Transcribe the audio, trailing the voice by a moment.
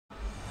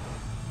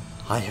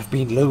I have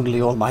been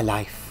lonely all my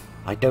life.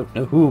 I don't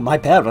know who my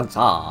parents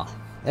are.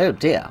 Oh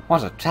dear,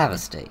 what a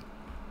travesty.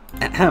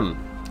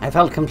 Ahem. I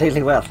felt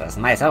completely worthless,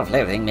 and my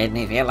self-loathing made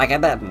me feel like a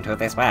burden to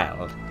this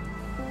world.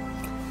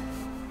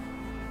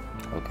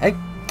 Okay.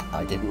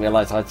 I didn't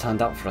realise I'd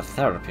signed up for a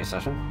therapy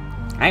session.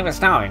 I was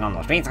starving on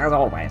the streets as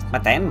always,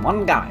 but then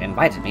one guy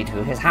invited me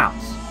to his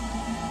house.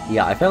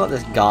 Yeah, I feel like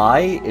this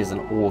guy is an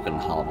organ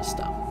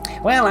harvester.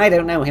 Well, I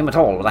don't know him at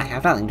all, but I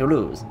have nothing to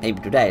lose. Maybe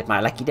today is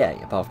my lucky day,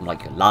 apart from,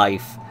 like, your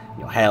life,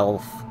 your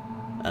health,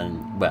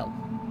 and, well,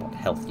 what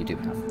health you do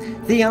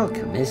have. The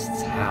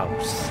Alchemist's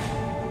house.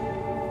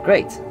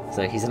 Great.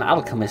 So he's an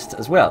alchemist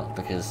as well,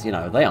 because, you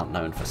know, they aren't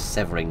known for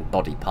severing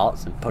body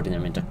parts and putting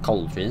them into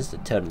cauldrons to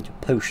turn into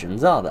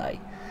potions, are they?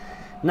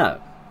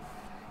 No.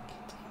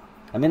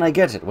 I mean, I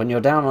get it. When you're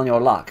down on your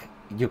luck,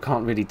 you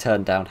can't really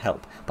turn down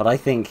help. But I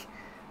think...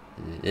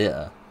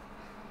 yeah.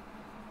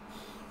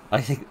 I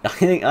think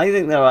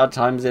there are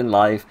times in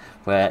life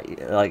where,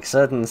 like,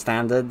 certain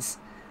standards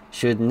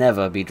should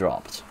never be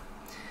dropped.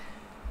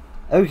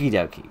 Okie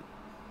dokie.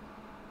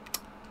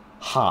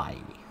 Hi.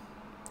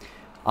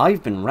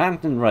 I've been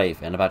ranting and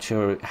raving about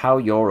how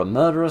you're a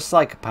murderous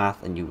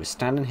psychopath and you were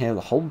standing here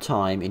the whole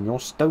time in your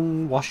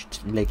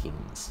stone-washed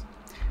leggings.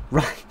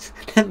 Right,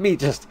 let me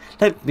just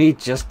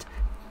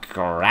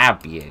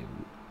grab you.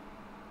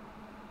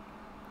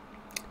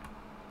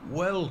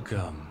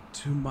 Welcome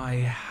to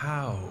my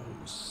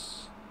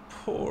house.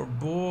 Poor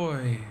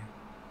boy.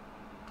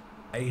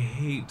 I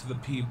hate the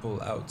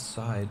people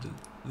outside.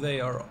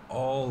 They are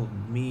all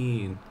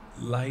mean,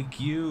 like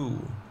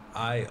you.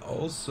 I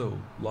also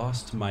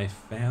lost my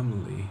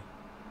family.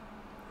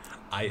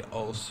 I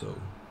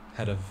also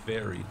had a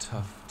very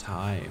tough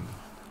time.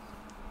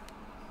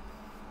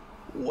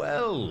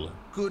 Well,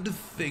 good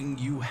thing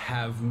you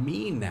have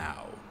me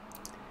now.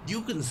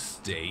 You can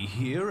stay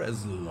here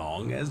as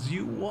long as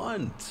you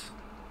want.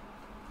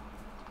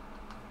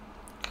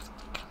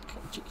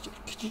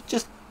 Could you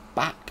just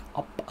back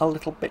up a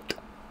little bit?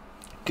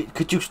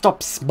 Could you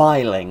stop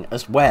smiling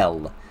as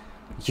well?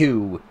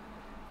 You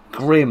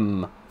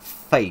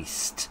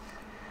grim-faced.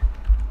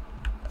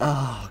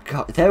 Oh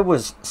god, there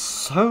was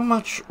so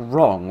much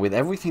wrong with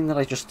everything that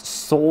I just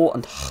saw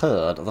and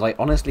heard that I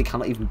honestly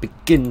cannot even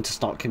begin to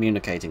start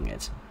communicating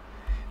it.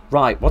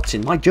 Right, what's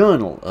in my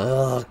journal?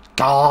 Oh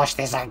gosh,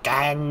 this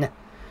again!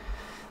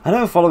 I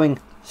know following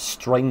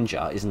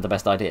Stranger isn't the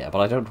best idea,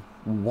 but I don't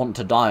want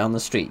to die on the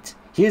street.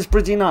 He is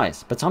pretty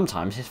nice, but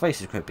sometimes his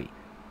face is creepy.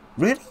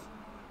 Really?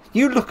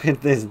 You look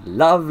at this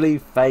lovely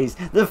face,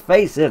 the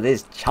face of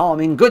this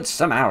charming Good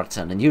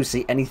Samaritan, and you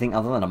see anything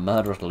other than a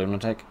murderous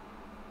lunatic?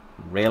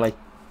 Really?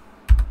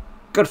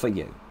 Good for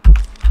you.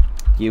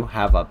 You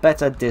have a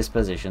better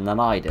disposition than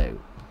I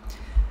do.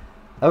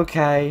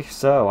 Okay,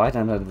 so I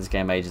downloaded this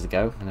game ages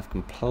ago, and I've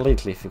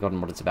completely forgotten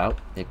what it's about.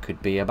 It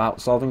could be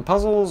about solving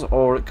puzzles,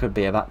 or it could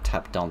be about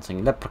tap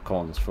dancing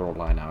leprechauns, for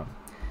all I know.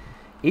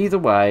 Either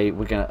way,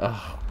 we're gonna...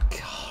 oh,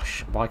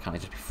 gosh, why can't I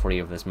just be free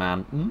of this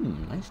man?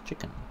 Nice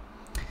chicken.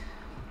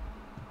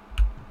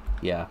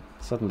 Yeah,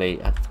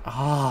 suddenly...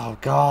 oh,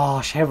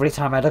 gosh, every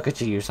time I look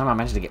at you, somehow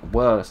manages to get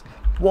worse.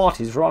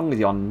 What is wrong with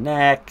your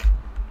neck?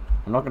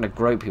 I'm not going to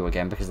grope you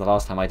again, because the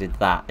last time I did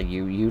that,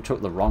 you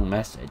took the wrong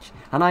message.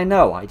 And I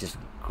know I just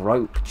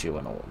groped you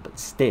and all, but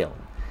still,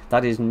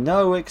 that is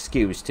no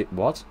excuse to...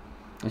 what?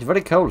 It's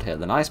very cold here.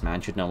 The nice man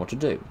should know what to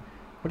do.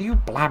 What are you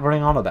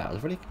blabbering on about?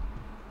 It's really...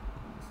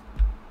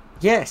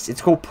 yes,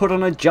 it's called put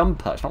on a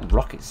jumper. It's not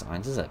rocket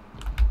science, is it?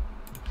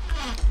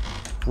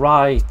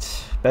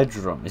 Right.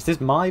 Bedroom. Is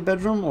this my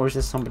bedroom, or is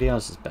this somebody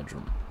else's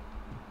bedroom?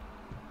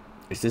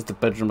 Is this the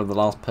bedroom of the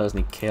last person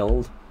he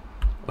killed?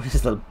 Or is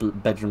this the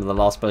bedroom of the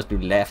last person who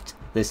left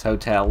this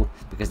hotel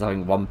because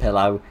having one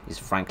pillow is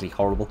frankly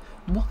horrible?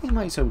 Why am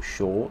I so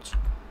short?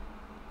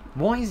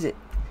 Why is it...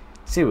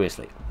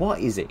 seriously, what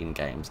is it in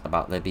games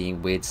about there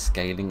being weird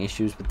scaling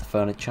issues with the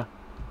furniture?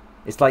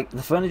 It's like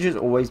the furniture is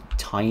always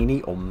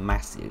tiny or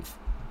massive.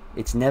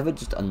 It's never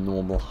just a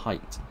normal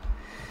height.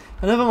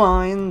 But never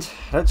mind.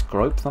 Let's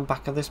grope the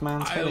back of this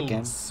man's head again.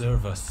 I'll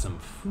serve us some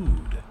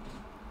food.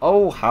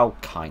 Oh, how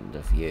kind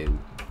of you.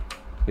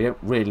 We don't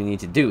really need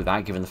to do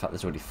that, given the fact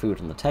there's already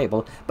food on the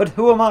table, but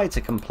who am I to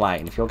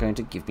complain if you're going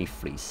to give me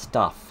free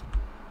stuff?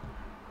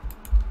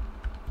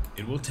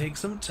 It will take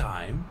some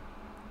time.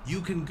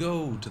 You can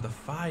go to the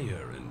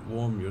fire and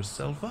warm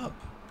yourself up.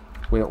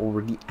 We're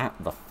already at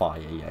the fire,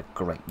 you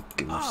great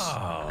goose.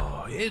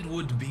 Oh, it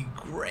would be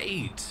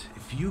great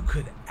if you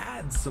could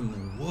add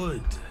some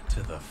wood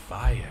to the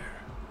fire.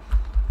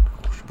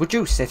 Would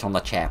you sit on the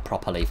chair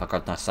properly, for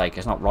goodness sake?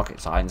 It's not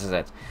rocket science, is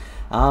it?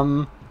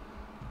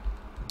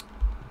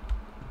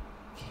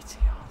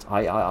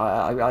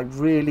 I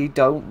really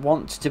don't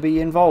want to be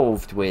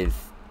involved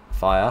with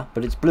fire,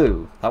 but it's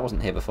blue. That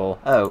wasn't here before.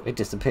 Oh, it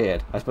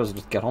disappeared. I suppose I'll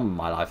just get on with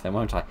my life then,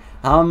 won't I?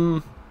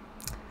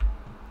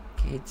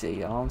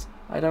 Kitty aunt,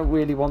 I don't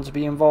really want to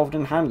be involved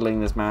in handling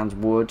this man's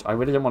wood. I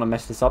really don't want to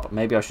mess this up.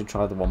 Maybe I should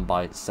try the one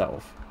by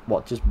itself.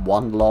 What, just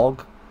one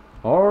log?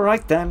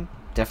 Alright then.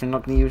 definitely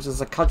not going to use it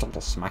as a cudgel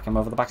to smack him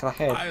over the back of the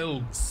head.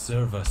 I'll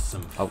serve us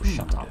some food. Oh,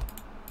 shut up.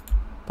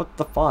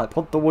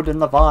 Put the wood in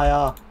the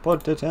fire.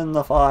 Put it in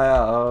the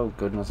fire. Oh,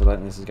 goodness, I don't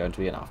think this is going to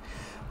be enough.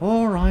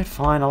 Alright,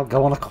 fine, I'll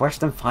go on a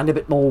quest and find a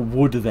bit more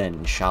wood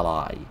then, shall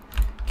I?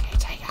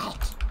 Get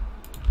out.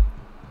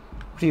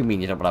 What do you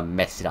mean you don't want to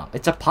mess it up?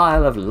 It's a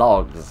pile of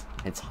logs.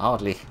 It's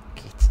hardly...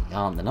 Kitty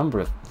on the number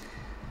of...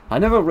 I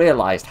never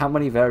realised how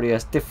many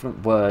various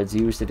different words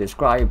used to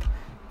describe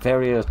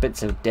various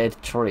bits of dead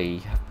tree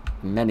have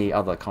many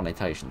other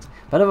connotations.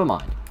 But never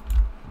mind.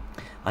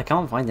 I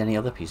can't find any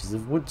other pieces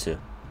of wood to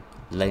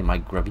lay my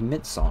grubby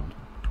mitts on.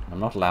 I'm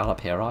not allowed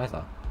up here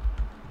either.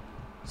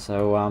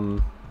 So,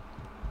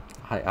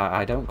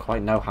 I don't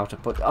quite know how to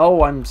put...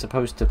 Oh, I'm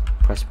supposed to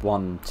press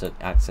 1 to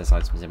access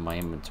items in my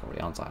inventory,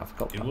 aren't I? I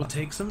forgot. It will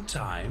take some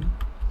time.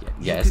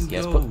 Yes, you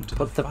can go to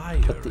the fire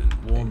and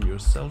warm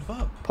yourself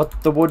up.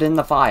 Put the wood in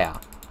the fire.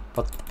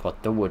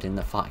 Put the wood in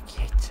the fire.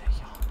 Get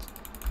out.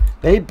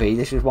 Maybe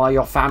this is why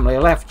your family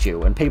left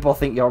you, and people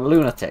think you're a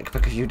lunatic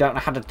because you don't know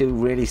how to do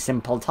really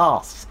simple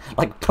tasks,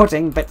 like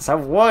putting bits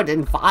of wood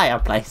in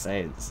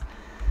fireplaces.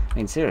 I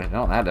mean, seriously,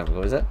 not that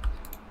difficult, is it?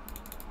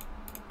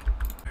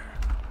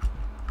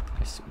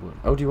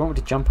 Oh, do you want me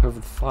to jump over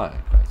the fire?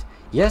 Great.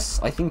 Yes,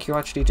 I think you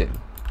actually do.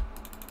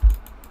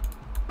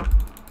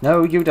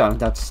 No, you don't.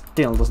 That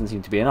still doesn't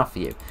seem to be enough for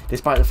you.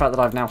 Despite the fact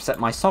that I've now set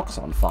my socks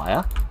on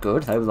fire.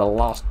 Good, they were the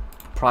last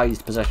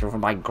prized possession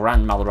from my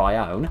grandmother I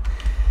own.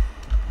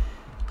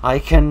 I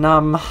can,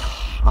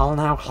 I'll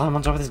now climb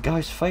on top of this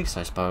guy's face,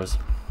 I suppose.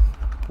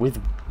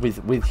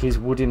 With his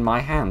wood in my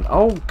hand.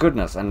 Oh,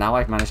 goodness, and now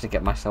I've managed to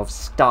get myself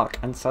stuck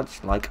and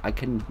such, like, I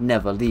can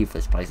never leave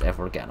this place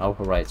ever again. Oh,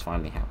 hooray, it's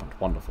finally happened.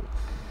 Wonderful.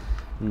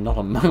 Not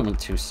a moment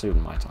too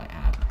soon, might I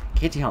add.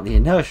 Kitty Hunt, the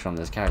inertia on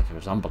this character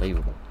is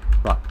unbelievable.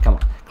 Right, come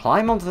on.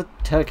 Climb onto the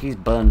turkey's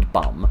burned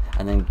bum,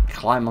 and then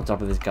climb on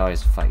top of this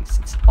guy's face.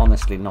 It's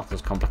honestly not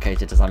as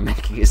complicated as I'm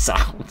making it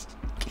sound.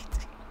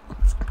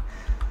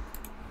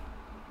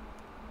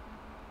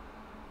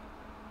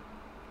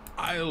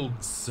 I'll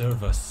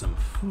serve us some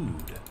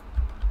food.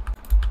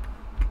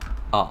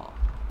 Ah.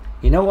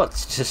 You know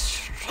what's just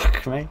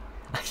struck me?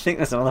 I think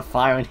there's another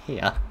fire in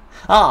here.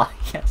 Ah,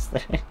 yes,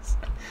 there is.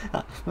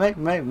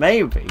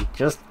 Maybe.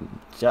 Just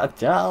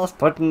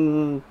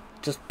putting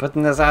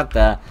this out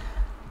there.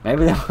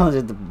 Maybe they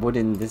wanted the wood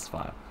in this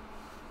fire.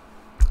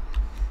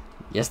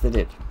 Yes, they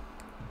did.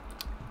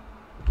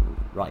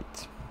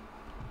 Right.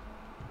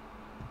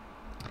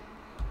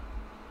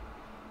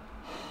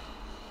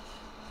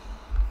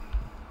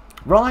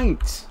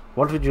 Right.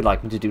 What would you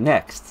like me to do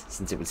next?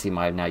 Since it would seem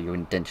I am now your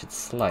indentured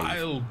slave.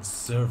 I'll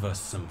serve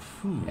us some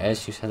food.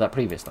 Yes, you said that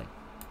previously.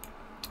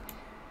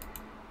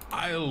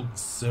 I'll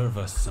serve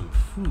us some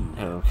food.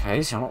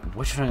 Okay, so I'm not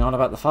whittering on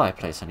about the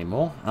fireplace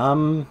anymore.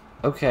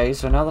 Okay,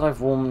 so now that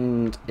I've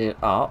warmed it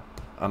up,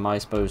 am I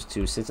supposed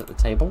to sit at the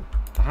table,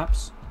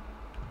 perhaps?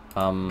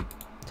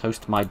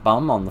 Toast my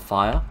bum on the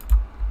fire,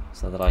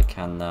 so that I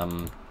can,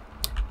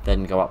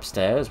 then go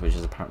upstairs, which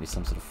is apparently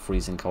some sort of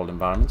freezing cold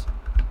environment.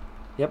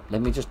 Yep,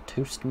 let me just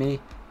toast me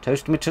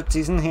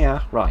tootsies in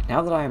here. Right,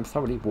 now that I am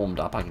thoroughly warmed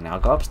up, I can now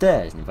go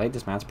upstairs and invade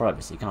this man's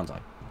privacy, can't I?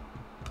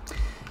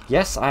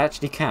 Yes, I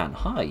actually can.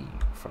 Hi,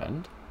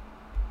 friend.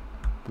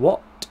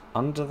 What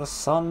under the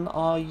sun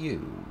are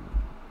you?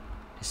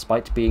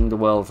 Despite being the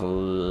world's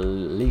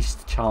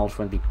least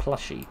child-friendly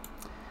plushie.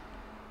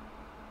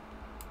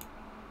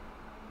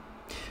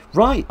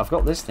 Right, I've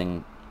got this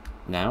thing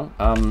now.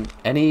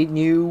 Any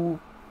new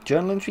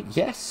journal entry?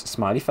 Yes,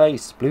 smiley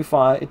face, blue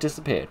fire, it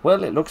disappeared.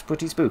 Well, it looks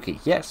pretty spooky.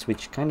 Yes,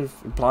 which kind of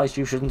implies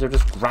you shouldn't have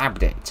just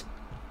grabbed it.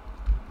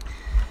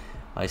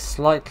 I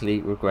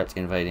slightly regret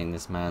invading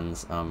this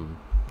man's,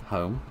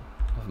 home.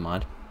 Never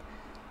mind.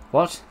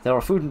 What? There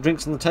are food and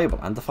drinks on the table,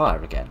 and the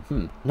fire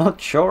again.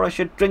 Not sure I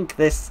should drink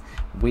this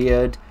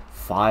weird,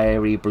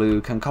 fiery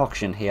blue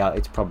concoction here.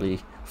 It's probably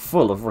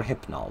full of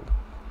Rohypnol.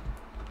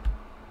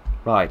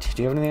 Right,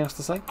 do you have anything else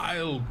to say?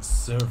 I'll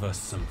serve us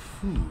some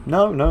food.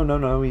 No.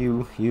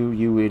 You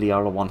really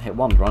are a one-hit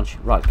wonder, aren't you?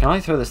 Right, can I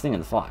throw this thing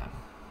in the fire?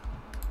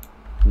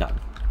 No.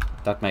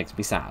 That makes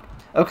me sad.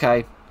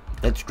 Okay,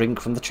 let's drink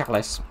from the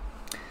chalice.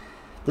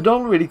 The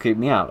doll really creeped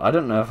me out. I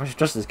don't know if I should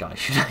trust this guy.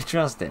 Should I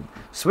trust him?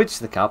 Switch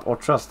the cup or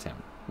trust him?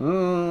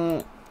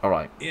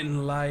 Alright.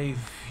 In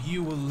life,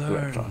 you will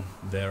learn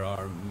there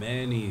are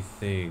many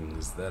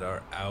things that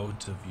are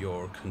out of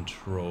your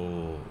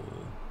control.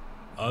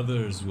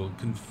 Others will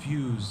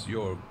confuse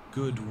your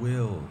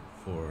goodwill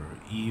for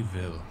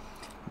evil.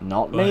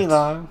 Not me,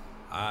 though.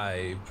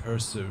 I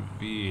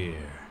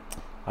persevere.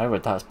 I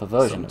read that as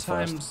perversion at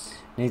Sometimes first.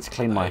 Need to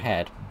clean my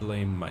head.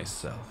 Blame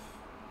myself.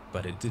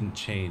 But it didn't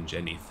change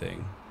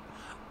anything.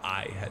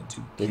 I had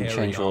to Didn't carry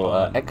change your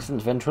on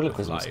excellent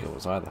ventriloquism with life.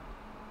 skills either.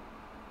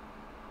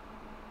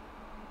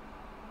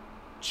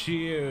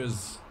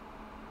 Cheers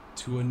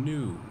to a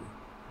new,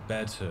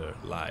 better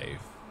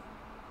life.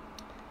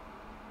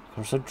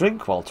 So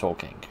drink while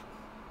talking.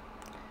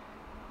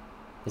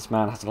 This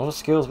man has a lot of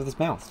skills with his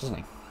mouth, doesn't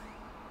he?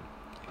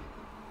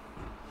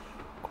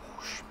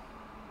 Gosh.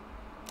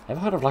 Ever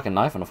heard of like a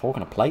knife and a fork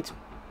and a plate?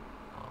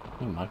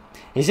 Oh my.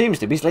 He seems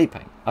to be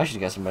sleeping. I should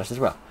get some rest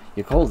as well.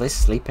 You call this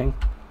sleeping?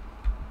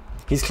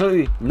 He's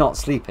clearly not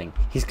sleeping.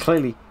 He's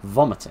clearly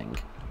vomiting.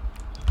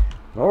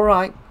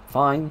 Alright,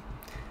 fine.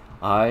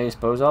 I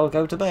suppose I'll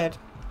go to bed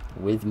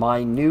with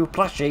my new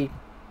plushie,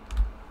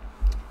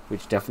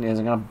 which definitely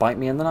isn't going to bite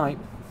me in the night.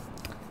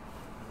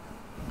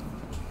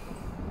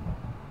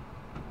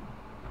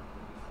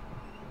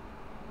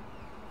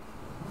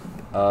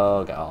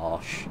 Oh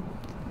gosh.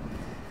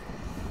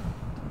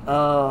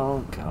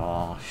 Oh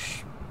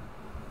gosh.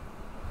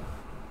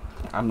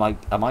 Am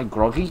I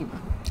groggy?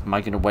 Am I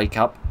going to wake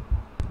up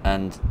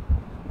and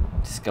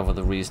discover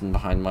the reason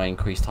behind my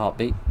increased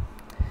heartbeat?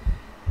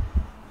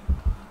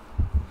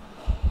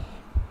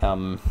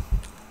 And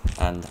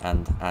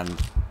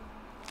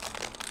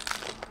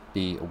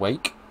be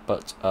awake,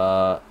 but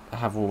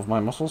have all of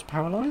my muscles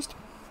paralyzed?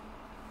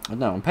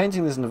 No, I'm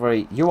painting this in a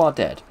very... You are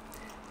dead.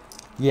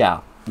 Yeah.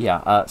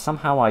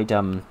 Somehow I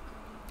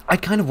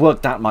kind of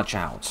worked that much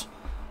out.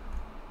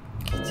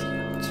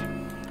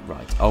 Gideon.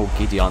 Right. Oh,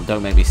 Gideon,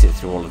 don't make me sit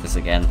through all of this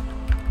again.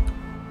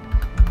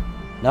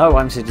 No,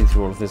 I'm sitting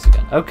through all of this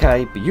again.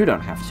 Okay, but you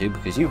don't have to,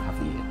 because you have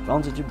the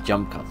advantage of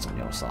jump cuts on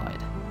your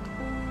side.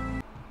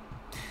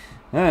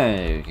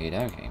 Okie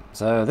dokie.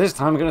 So this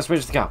time we're going to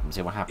switch the cup and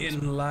see what happens.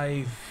 In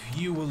life,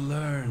 you will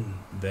learn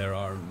there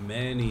are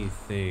many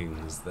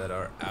things that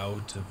are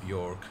out of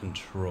your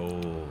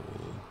control.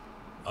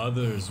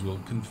 Others will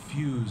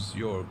confuse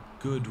your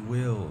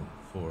goodwill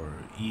for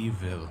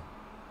evil.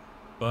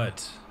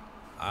 But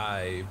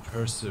I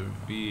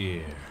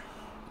persevere.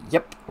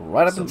 Yep,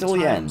 right up until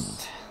the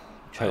end.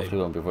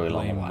 Hopefully won't be very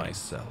long away.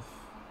 Myself,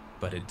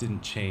 but it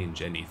didn't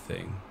change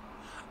anything.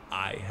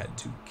 I had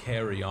to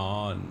carry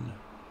on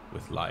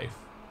with life.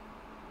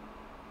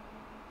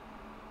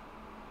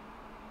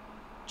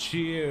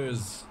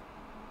 Cheers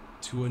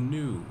to a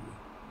new,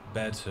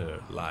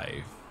 better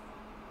life.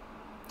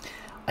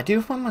 I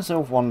do find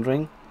myself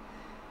wondering,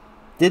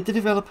 did the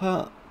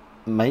developer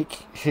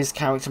make his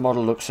character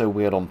model look so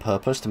weird on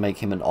purpose to make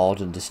him an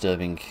odd and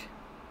disturbing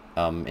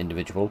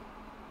individual?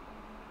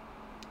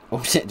 Or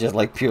was it just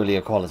like purely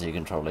a quality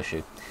control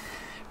issue?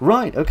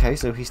 Right, okay,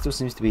 so he still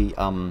seems to be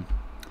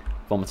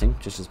vomiting,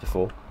 just as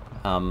before.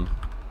 I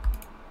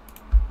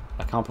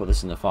can't put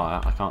this in the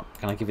fire. I can't.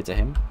 Can I give it to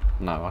him?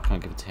 No, I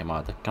can't give it to him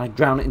either. Can I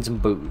drown it in some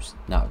booze?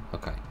 No.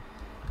 Okay.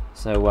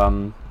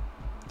 So,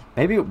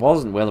 maybe it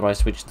wasn't whether I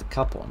switched the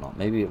cup or not.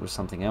 Maybe it was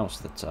something else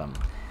that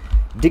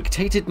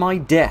dictated my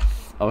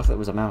death. Oh, I thought it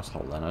was a mouse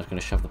hole then. I was going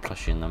to shove the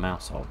plushie in the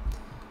mouse hole.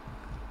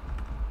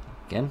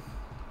 Again,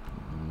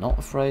 not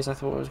a phrase I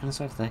thought I was going to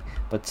say today.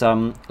 But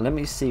let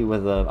me see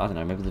whether, I don't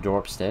know, maybe the door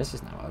upstairs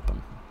is now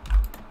open.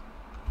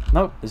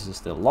 Nope, this is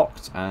still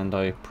locked, and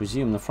I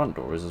presume the front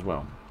door is as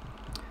well.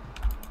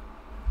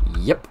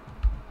 Yep.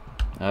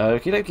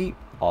 Okie dokie.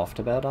 Off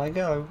to bed I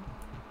go.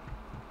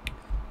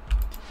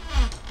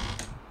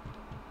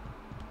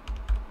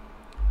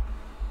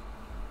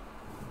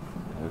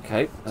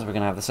 Okay, so we're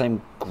going to have the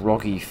same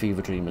groggy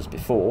fever dream as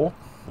before.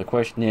 The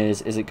question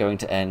is it going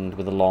to end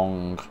with a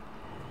long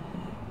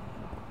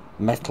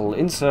metal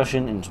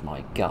insertion into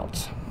my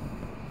gut?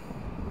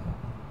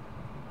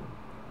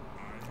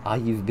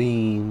 I've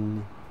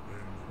been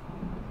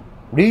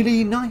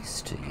really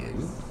nice to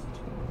you.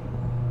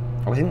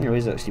 Oh, I think there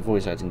is actually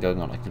voice acting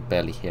going on. I can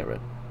barely hear it.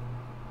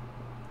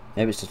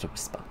 Maybe it's just a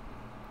whisper.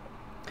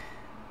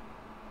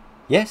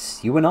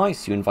 Yes, you were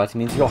nice. You invited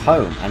me into your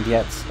home, and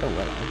yet... Oh,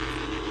 hello.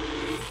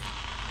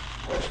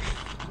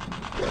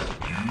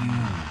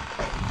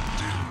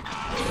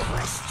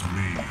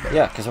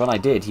 Yeah, because when I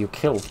did, you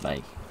killed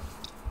me.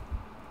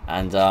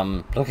 And,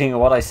 looking at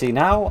what I see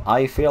now,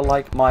 I feel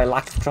like my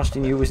lack of trust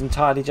in you was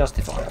entirely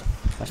justified.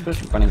 Am I supposed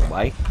to be running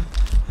away?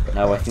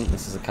 No, I think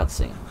this is a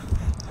cutscene.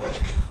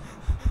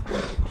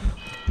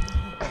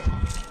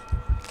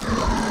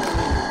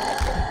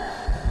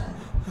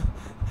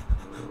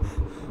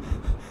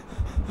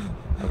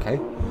 Okay.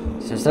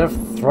 So instead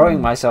of throwing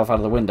myself out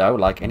of the window,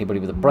 like anybody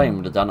with a brain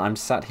would have done, I'm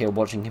sat here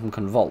watching him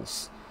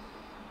convulse.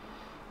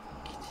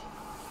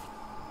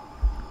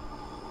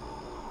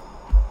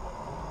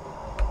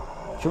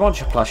 Do you want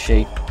your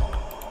plushie?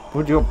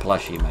 Would your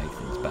plushie make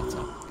things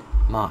better?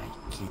 My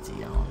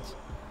kitty aunt.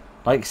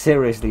 Like,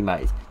 seriously,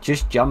 mate.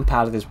 Just jump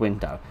out of this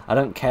window. I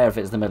don't care if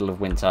it's the middle of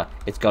winter.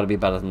 It's got to be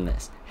better than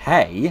this.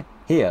 Hey!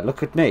 Here,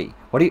 look at me.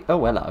 What do you...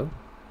 Oh, hello.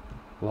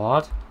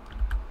 What?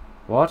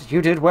 What?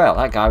 You did well.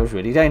 That guy was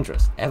really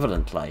dangerous.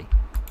 Evidently.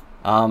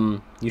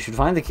 You should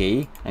find the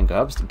key and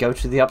go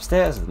to the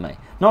upstairs with me.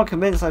 Not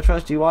convinced I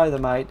trust you either,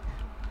 mate.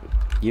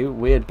 You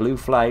weird blue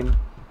flame.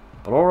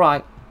 But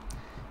alright.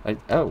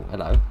 Oh,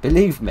 hello.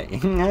 Believe me.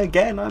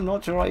 Again, I'm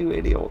not sure I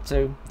really ought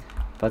to.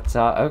 But,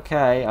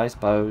 okay, I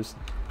suppose.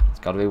 It's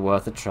got to be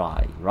worth a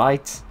try,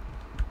 right?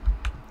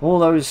 All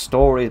those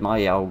stories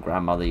my old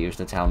grandmother used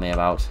to tell me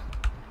about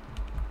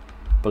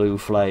blue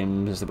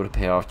flames that would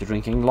appear after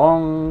drinking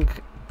long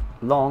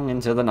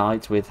into the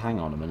night with... Hang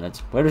on a minute.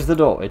 Where is the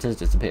door? It has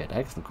disappeared.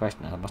 Excellent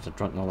question. I must have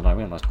drunk more than I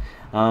realised.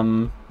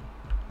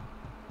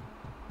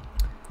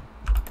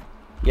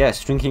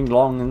 Yes, drinking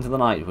long into the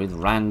night with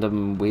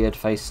random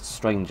weird-faced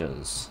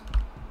strangers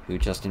who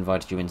just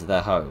invited you into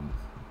their home.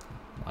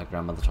 My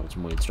grandmother told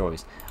some weird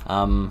stories.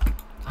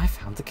 I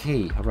found the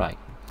key. Hooray.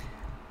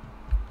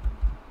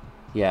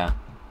 Yeah.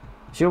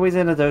 She always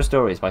ended those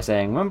stories by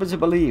saying, remember to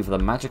believe the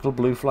magical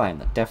blue flame.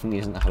 That definitely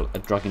isn't a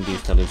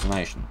drug-induced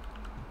hallucination.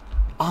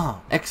 Ah,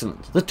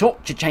 excellent. The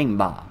torture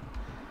chamber.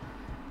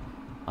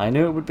 I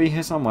knew it would be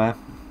here somewhere.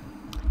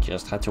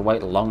 Just had to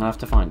wait long enough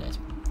to find it.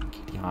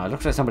 It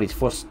looks like somebody's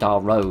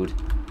Fusstar Road.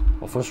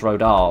 Or Fuss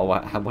Road R, or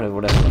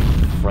whatever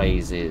the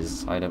phrase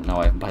is. I don't know,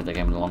 I haven't played that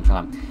game in a long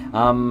time.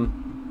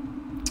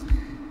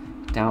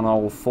 Down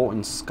old fort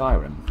in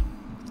Skyrim.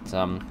 But,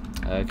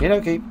 okie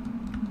dokie.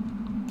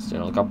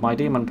 Still got my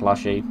demon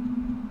plushie.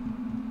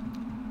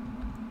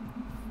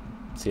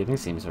 Ceiling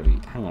seems very...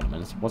 Hang on a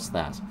minute, what's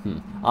that?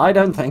 I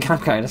don't think I'm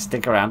going to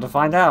stick around to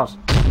find out.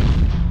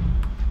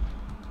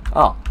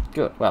 Oh,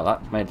 good. Well,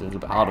 that made it a little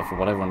bit harder for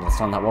whatever under the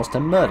sun that was to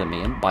murder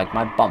me and bite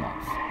my bum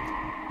off.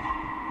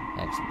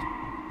 Excellent.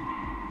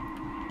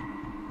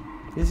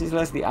 This is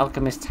less the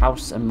Alchemist's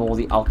house and more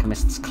the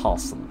Alchemist's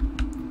castle.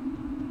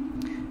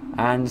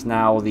 And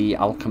now the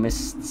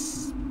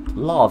Alchemist's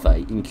lava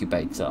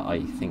incubator,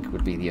 I think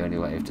would be the only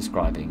way of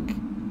describing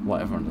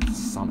whatever under the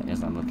sun it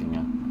is I'm looking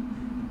at.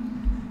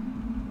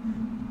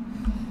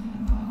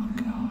 Oh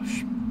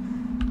gosh.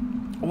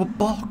 Oh, a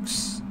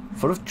box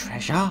full of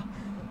treasure.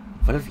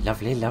 Full of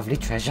lovely, lovely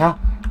treasure.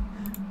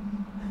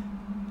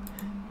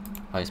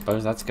 I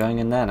suppose that's going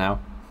in there now.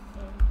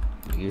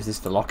 Use this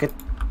to lock it.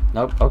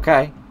 Nope,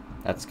 okay.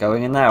 That's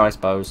going in there, I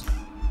suppose.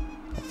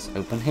 Let's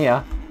open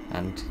here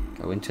and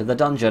go into the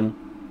dungeon.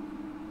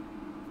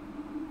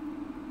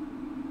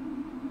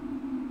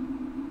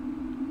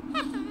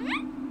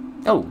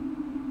 Oh.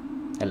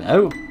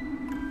 Hello.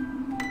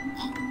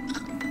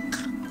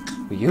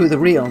 Were you the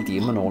real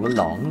demon all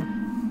along?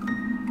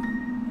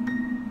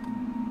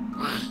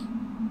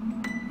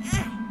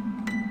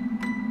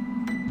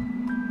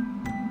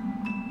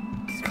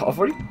 It's got a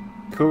very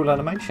cool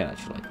animation,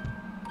 actually.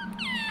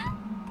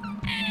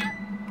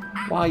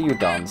 Why are you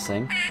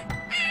dancing?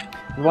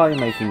 Why are you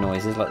making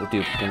noises like the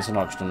duplicants and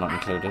oxygen not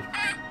included?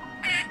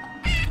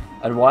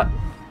 And what?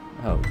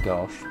 Oh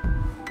gosh.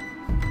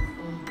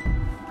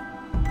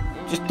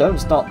 Just don't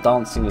start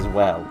dancing as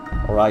well,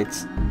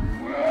 alright?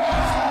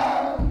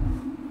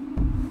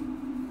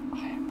 I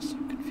am so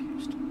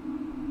confused.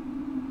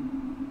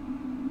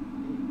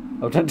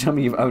 Oh, don't tell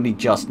me you've only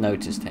just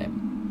noticed him.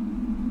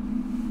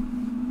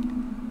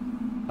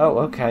 Oh,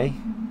 okay.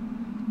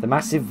 The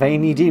massive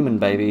veiny demon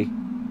baby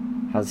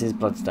has his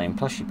bloodstained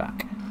plushie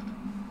back.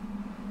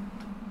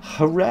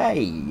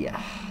 Hooray!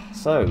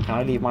 So, can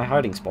I leave my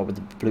hiding spot with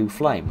the blue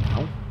flame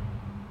now?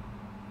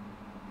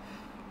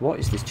 What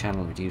is this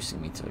channel reducing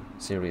me to?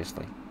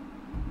 Seriously.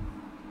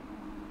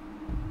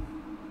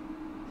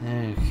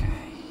 Okay.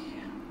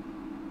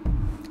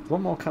 There's a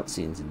lot more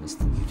cutscenes in this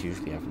than you'd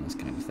usually have in this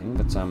kind of thing,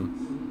 but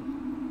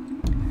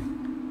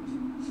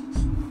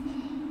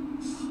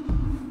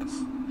gosh.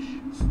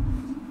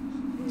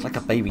 It's like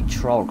a baby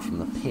trog from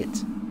the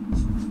pit.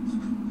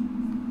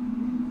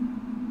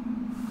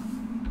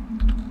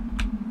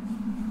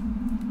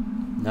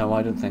 No,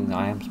 I don't think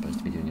I am supposed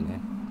to be doing it there.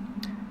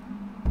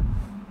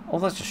 Oh,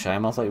 that's a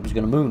shame. I thought he was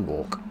going to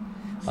moonwalk.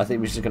 I thought he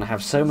was just going to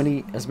have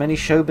as many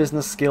show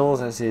business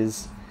skills as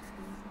his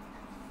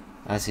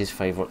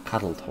favourite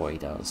cuddle toy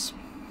does.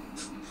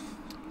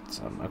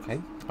 So,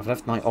 okay. I've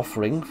left my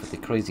offering for the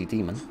crazy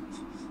demon.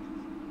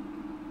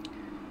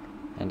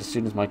 And as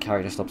soon as my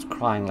character stops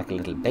crying like a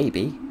little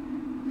baby...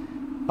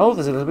 Oh,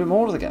 there's a little bit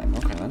more to the game.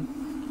 Okay, then.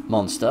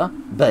 Monster.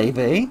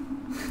 Baby.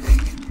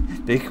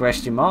 Big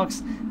question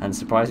marks. And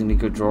surprisingly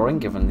good drawing,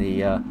 given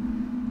the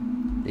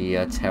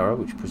terror,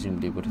 which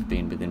presumably would have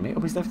been within me. Oh,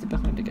 he's left it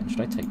behind again.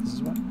 Should I take this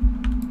as well?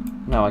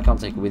 No, I can't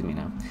take it with me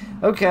now.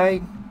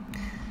 Okay.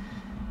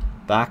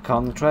 Back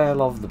on the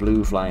trail of the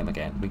blue flame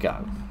again. We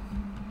go.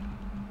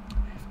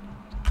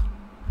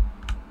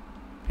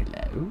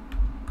 Hello?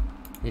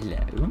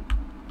 Hello?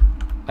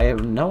 I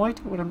have no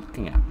idea what I'm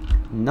looking at.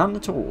 None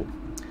at all.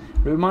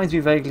 It reminds me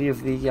vaguely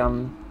of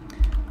the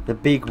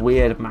big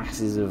weird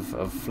masses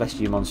of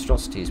fleshy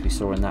monstrosities we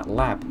saw in that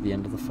lab at the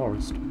end of the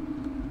forest.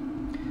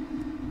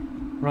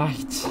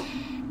 Right.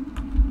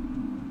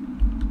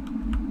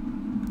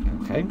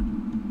 Okay.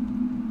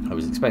 I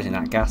was expecting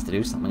that gas to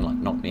do something like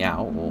knock me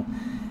out or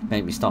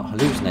make me start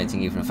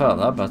hallucinating even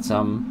further, but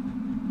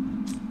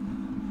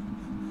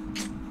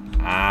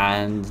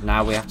and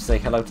now we have to say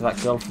hello to that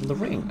girl from the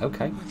ring.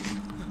 Okay.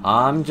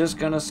 I'm just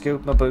gonna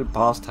scoop my boot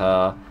past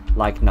her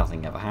like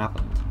nothing ever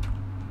happened.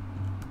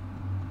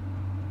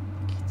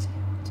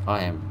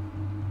 I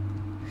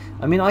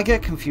mean, I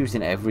get confused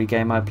in every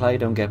game I play,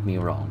 don't get me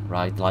wrong,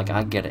 right? Like,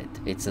 I get it.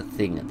 It's a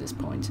thing at this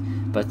point.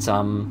 But,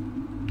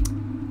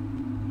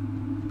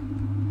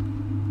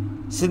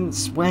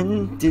 since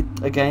when did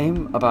a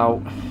game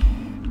about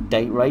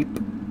date rape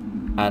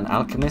and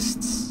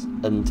alchemists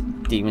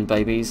and demon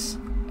babies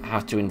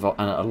have to involve,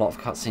 and a lot of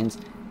cutscenes,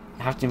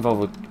 have to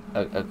involve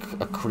a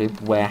crib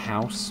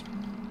warehouse?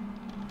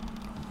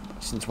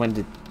 Since when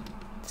did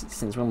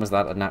Since when was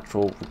that a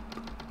natural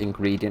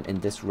ingredient in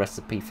this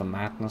recipe for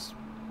madness?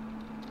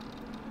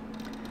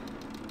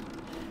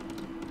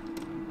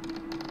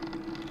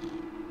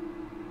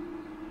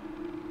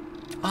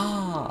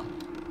 Ah,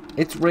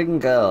 it's Ring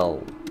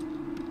Girl.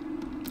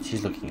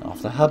 She's looking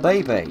after her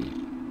baby.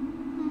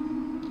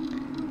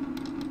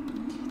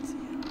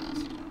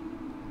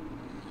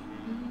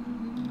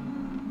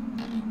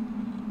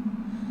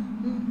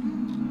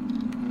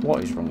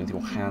 What is wrong with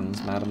your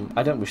hands, madam?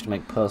 I don't wish to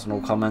make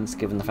personal comments,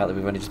 given the fact that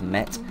we've only just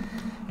met.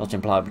 Not to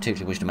imply I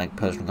particularly wish to make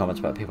personal comments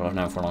about people I've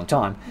known for a long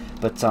time.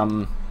 But,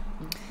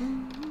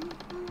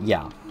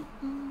 yeah.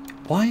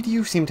 Why do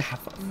you seem to have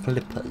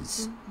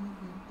flippers?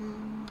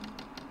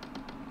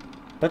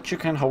 But you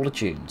can hold a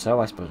tune, so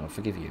I suppose I'll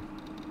forgive you.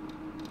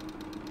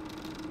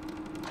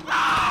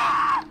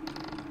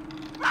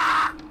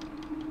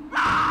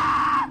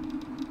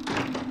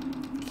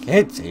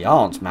 Kitty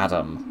aunt,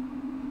 madam.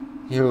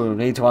 You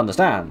need to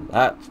understand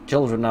that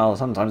children are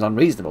sometimes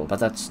unreasonable, but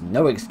that's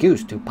no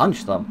excuse to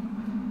punch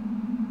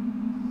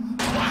them.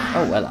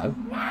 Oh, hello.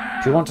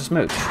 Do you want to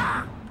smooch?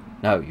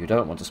 No, you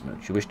don't want to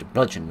smooch. You wish to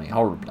bludgeon me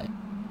horribly.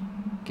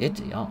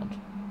 Giddy aunt.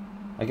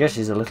 I guess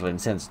she's a little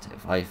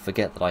insensitive. I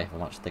forget that I have a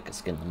much thicker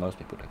skin than most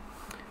people do.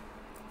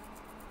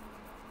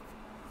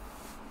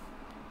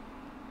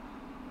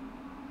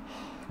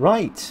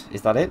 Right.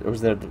 Is that it? Or is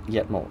there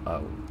yet more?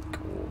 Oh,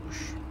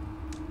 gosh.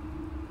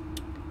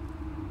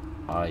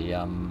 I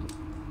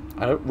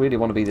don't really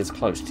want to be this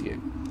close to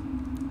you,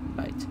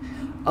 mate.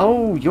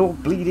 Oh, you're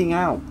bleeding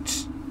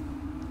out.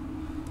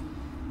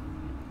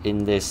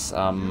 In this, do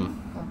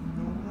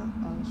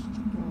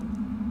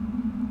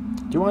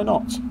I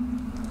not?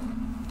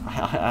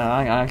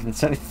 I can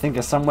certainly think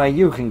of somewhere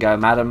you can go,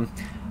 madam,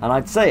 and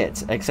I'd say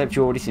it, except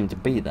you already seem to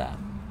be there.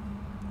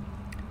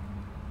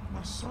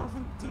 My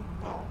servant did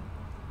well,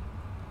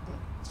 but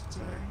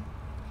today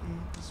he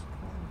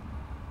disappointed.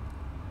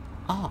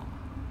 Ah.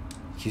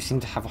 You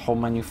seem to have a whole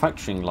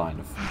manufacturing line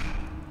of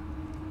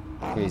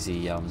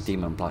crazy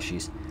demon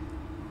plushies.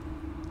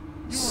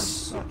 You are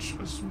such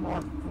a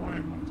smart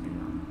boy, my dear.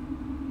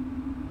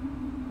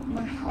 But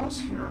my house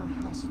here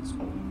has its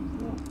own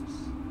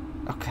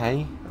rules.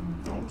 Okay.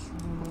 And those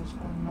rules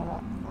are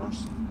not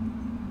merciful.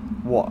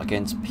 What,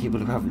 against people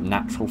who have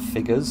natural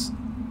figures?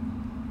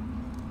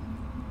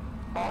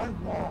 I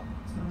walk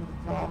through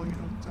the valley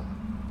of death.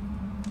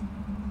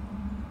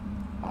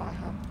 I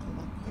have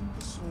collected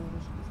the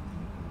souls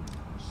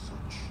of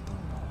such a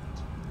lot.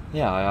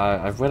 Yeah,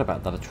 I've read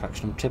about that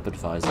attraction on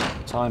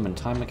TripAdvisor time and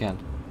time again.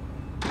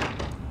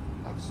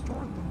 I've stored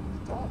them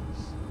with dogs.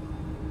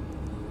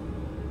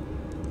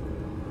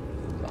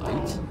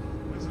 Right.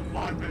 Oh, isn't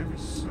my baby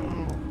so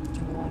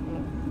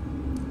adorable?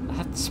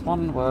 That's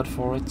one word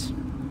for it.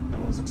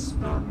 It was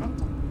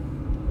experimental,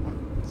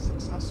 but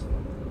successful.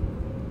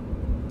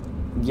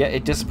 Yeah,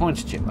 it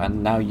disappointed you,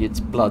 and now the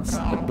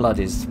blood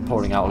is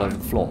pouring out all over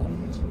the floor.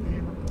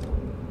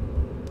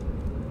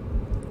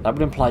 That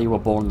would imply you were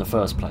born in the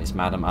first place,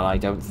 madam, and I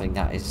don't think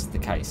that is the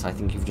case. I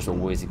think you've just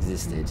always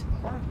existed.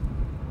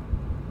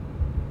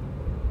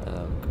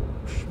 Oh,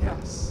 gosh.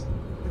 Yes,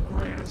 the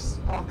greatest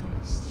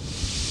alchemist.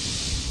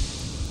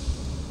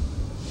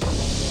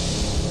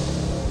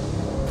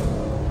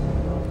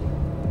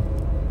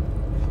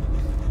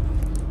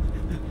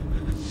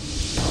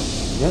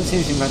 You don't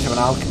seem to be much of an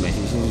alchemist,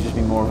 you seem to just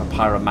be more of a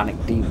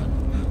pyromanic demon.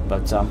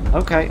 But,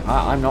 okay,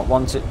 I'm not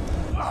one to...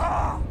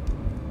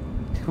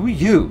 Who are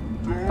you?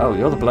 Oh,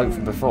 you're the bloke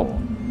from before.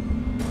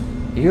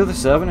 Are you the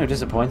servant who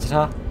disappointed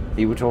her?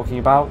 That you were talking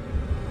about?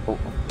 Oh.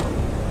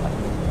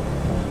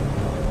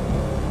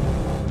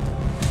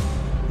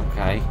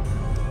 Okay.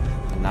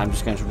 And now I'm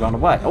just going to run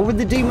away. Oh, with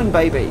the demon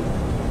baby!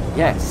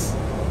 Yes.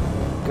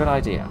 Good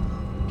idea.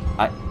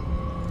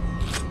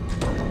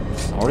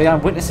 Sorry,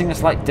 I'm witnessing a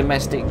slight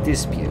domestic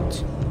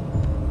dispute.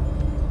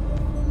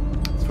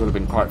 This would have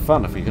been quite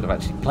fun if we could have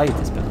actually played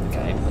this bit of the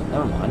game, but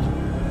never mind.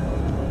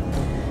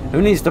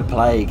 Who needs to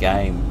play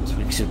games?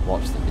 We should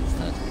watch them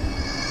instead.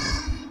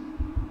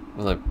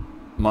 Although,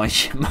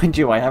 mind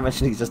you, I have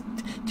actually just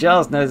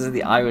noticed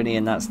the irony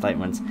in that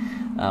statement,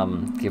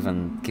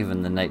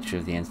 given the nature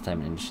of the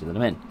entertainment industry that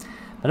I'm in.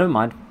 But never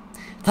mind.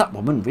 That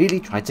woman really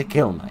tried to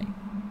kill me.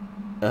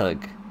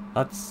 Ugh.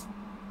 That's...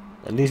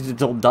 At least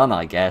it's all done,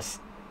 I guess.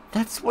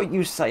 That's what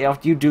you say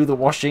after you do the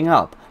washing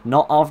up,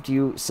 not after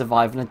you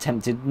survive an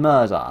attempted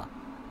murder.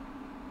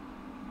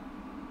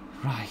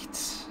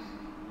 Right.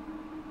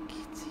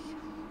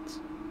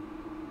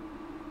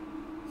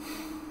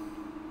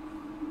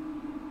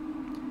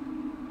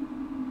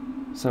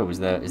 So, is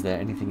there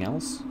anything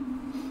else?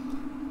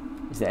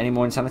 Is there any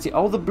more insanity?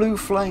 Oh, the blue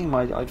flame!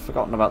 I'd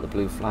forgotten about the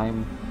blue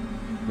flame.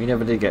 We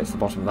never did get to the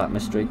bottom of that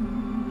mystery.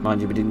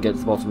 Mind you, we didn't get to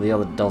the bottom of the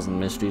other dozen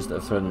mysteries that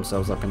have thrown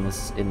themselves up in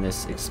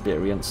this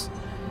experience.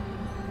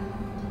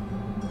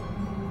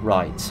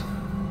 Right.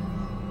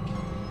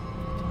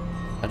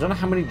 I don't know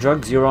how many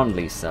drugs you're on,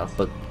 Lisa,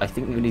 but I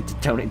think you need to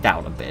tone it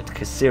down a bit,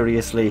 because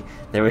seriously,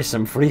 there is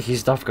some freaky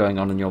stuff going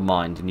on in your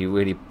mind, and you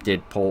really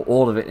did pour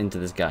all of it into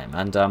this game.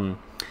 And,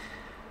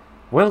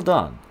 well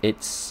done.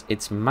 It's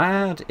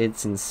mad,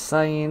 it's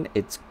insane,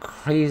 it's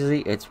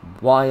crazy, it's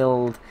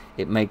wild.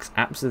 It makes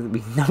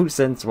absolutely no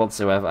sense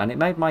whatsoever, and it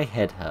made my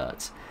head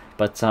hurt.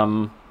 But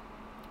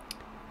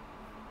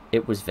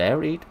it was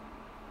varied.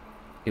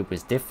 It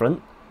was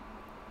different.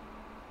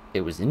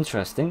 It was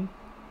interesting.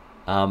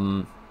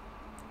 I'm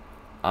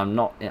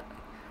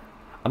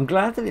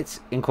glad that it's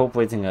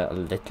incorporating a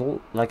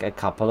little, like a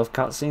couple of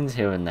cutscenes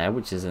here and there,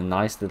 which is a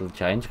nice little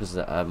change, because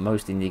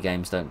most indie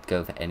games don't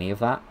go for any of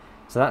that.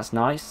 So that's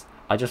nice.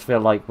 I just feel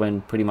like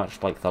when pretty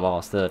much like the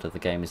last third of the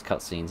game is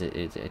cutscenes,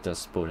 it does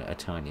spoil it a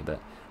tiny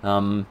bit.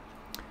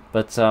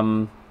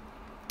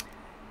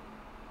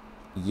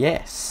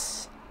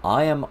 Yes,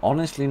 I am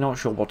honestly not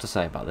sure what to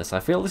say about this. I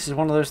feel this is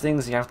one of those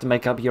things you have to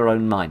make up your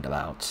own mind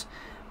about.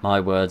 My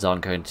words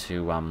aren't going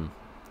to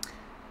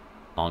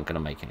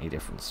make any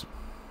difference.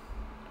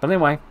 But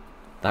anyway,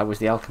 that was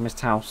the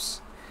Alchemist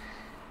house.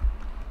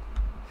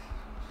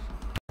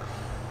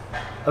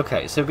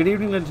 Okay, so good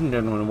evening, ladies and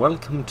gentlemen.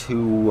 Welcome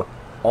to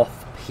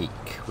Off Peak,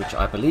 which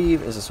I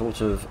believe is a sort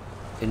of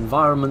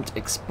environment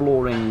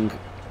exploring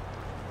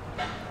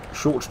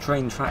short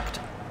train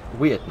tracked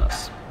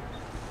weirdness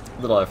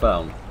that I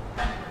found.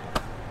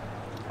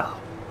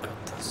 Oh,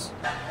 goodness.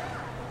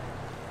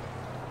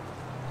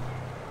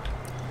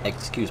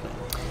 Excuse me.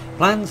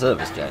 Planned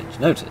service change.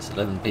 Notice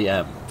 11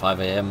 PM, 5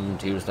 AM,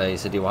 Tuesday,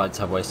 citywide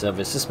subway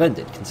service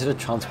suspended. Consider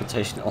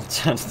transportation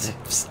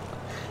alternatives.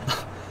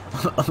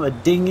 On a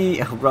dinghy,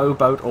 a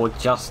rowboat, or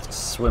just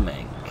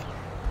swimming.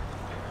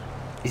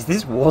 Is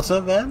this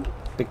water then?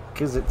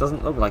 Because it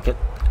doesn't look like it.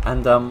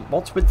 And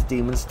what's with the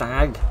demon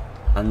stag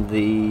and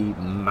the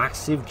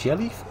massive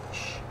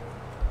jellyfish?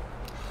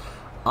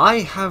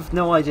 I have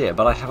no idea,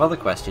 but I have other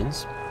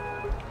questions.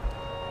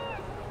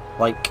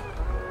 Like,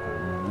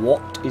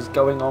 what is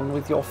going on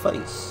with your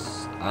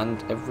face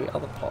and every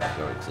other part of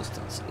your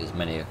existence is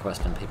many a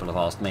question people have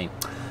asked me.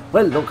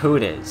 Well, look who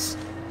it is.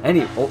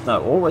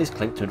 Always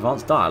click to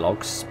advanced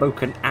dialogue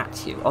spoken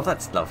at you. Oh,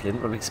 that's lovely. I'm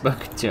not being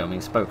spoken to, I'm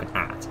being spoken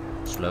at.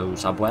 Slow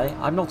subway?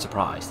 I'm not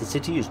surprised. The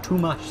city is too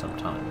much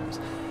sometimes.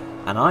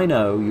 And I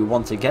know you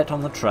want to get on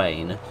the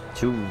train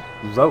to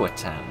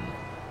Roatan.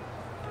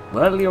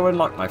 Well, you're in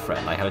luck, my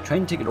friend. I have a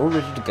train ticket all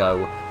ready to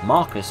go.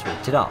 Marcus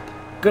hooked it up.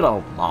 Good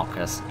old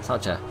Marcus.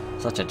 Such a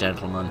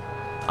gentleman.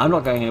 I'm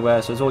not going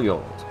anywhere, so it's all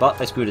yours. But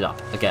I screwed it up.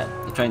 Again,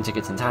 the train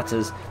ticket's in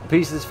tatters, the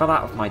pieces fell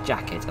out of my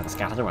jacket and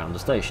scattered around the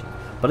station.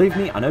 Believe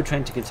me, I know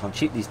train tickets aren't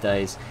cheap these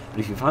days, but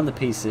if you find the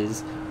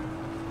pieces,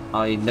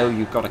 I know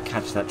you've got to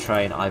catch that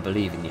train, I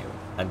believe in you.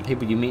 And the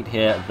people you meet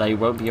here, they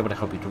won't be able to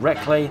help you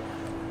directly,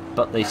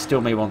 but they still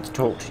may want to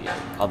talk to you.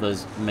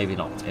 Others, maybe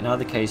not. In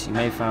either case, you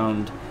may have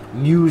found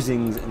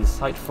musings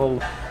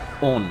insightful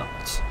or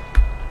not.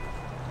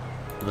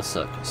 The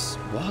circus.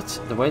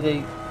 What? The way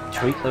they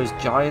treat those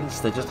giants?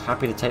 They're just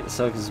happy to take the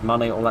circus's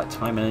money. All that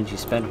time and energy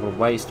spent will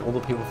waste. All the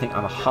people think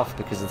I'm a huff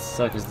because the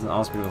circus doesn't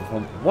ask me to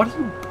perform. What are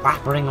you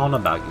blabbering on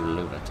about, you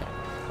lunatic?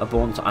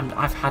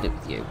 I've had it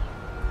with you.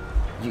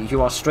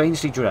 You are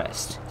strangely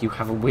dressed. You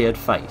have a weird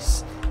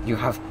face. You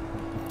have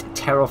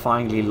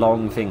terrifyingly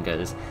long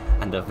fingers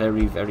and a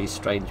very, very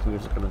strange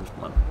musical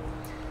instrument.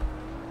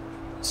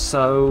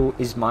 So,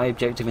 is my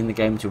objective in the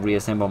game to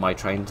reassemble my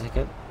train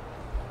ticket?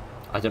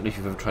 I don't know if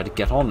you've ever tried to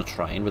get on a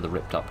train with a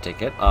ripped up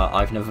ticket.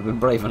 I've never been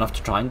brave enough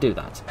to try and do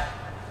that.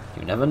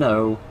 You never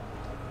know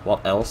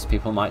what else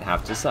people might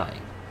have to say.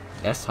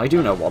 Yes, I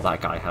do know what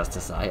that guy has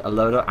to say. A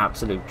load of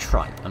absolute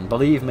tripe. And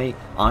believe me,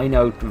 I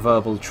know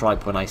verbal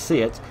tripe when I see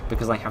it,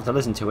 because I have to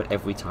listen to it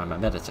every time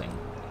I'm editing.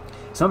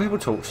 Some people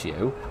talk to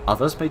you,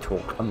 others may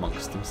talk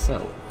amongst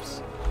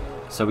themselves.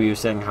 So are you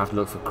saying I have to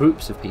look for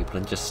groups of people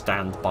and just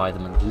stand by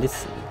them and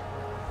listen,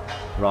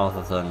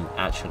 rather than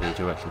actually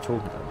directly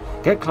talking to them?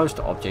 Get close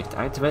to objects,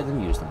 activate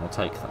them, use them, or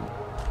take them.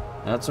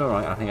 That's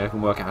alright, I think I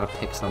can work out how to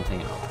pick something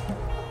up.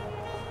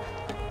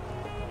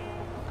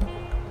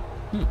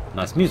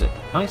 Nice music.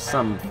 Nice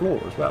floor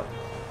as well.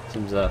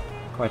 Seems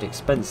quite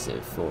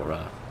expensive for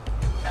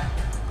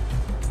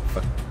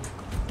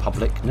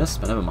publicness,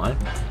 but never mind.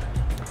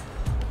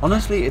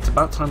 Honestly, it's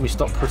about time we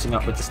stop putting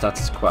up with the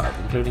status quo,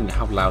 including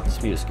how loud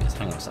this music is.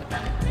 Hang on a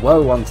second.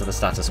 Woe unto the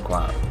status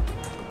quo.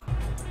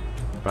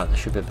 Right, there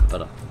should be a bit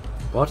better.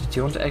 What? Do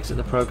you want to exit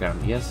the program?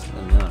 Yes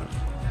and no.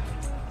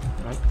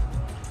 Right.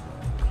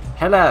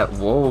 Hello!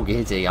 Whoa,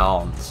 giddy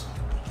aunt.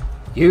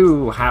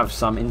 You have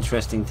some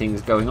interesting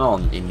things going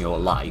on in your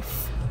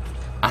life.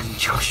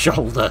 And your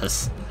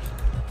shoulders.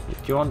 Do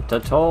you want to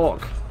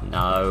talk?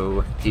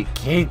 No. You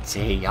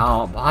giddy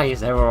aunt. Why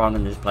is everyone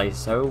in this place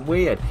so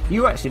weird?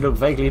 You actually look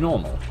vaguely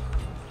normal.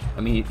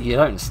 I mean, you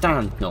don't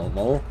stand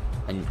normal.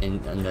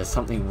 And there's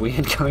something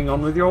weird going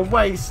on with your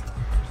waist.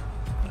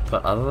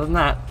 But other than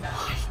that,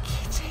 why,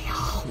 giddy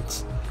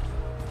aunt?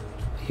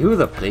 Are you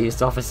the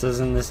police officers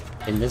in this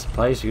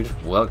place? You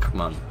just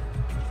workman.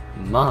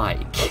 My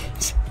giddy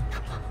aunt.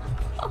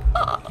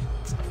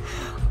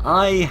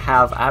 I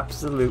have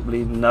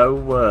absolutely no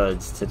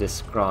words to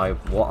describe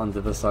what under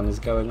the sun is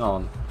going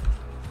on.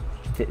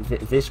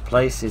 This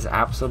place is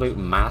absolute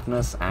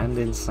madness and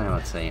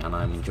insanity, and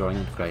I'm enjoying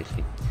it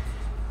greatly.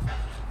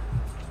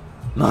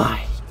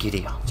 My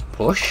Gideon.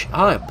 Push?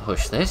 I'll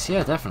push this.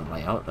 Yeah,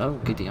 definitely. Oh,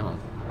 Gideon.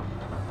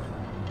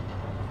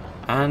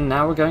 And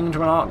now we're going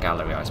into an art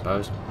gallery, I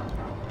suppose.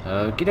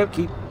 Okie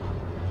dokie.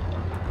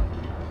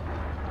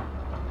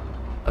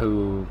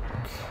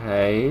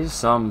 Okay,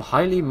 some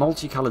highly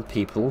multicoloured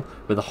people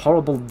with a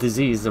horrible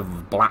disease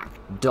of black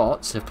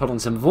dots have put on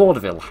some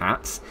vaudeville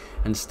hats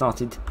and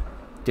started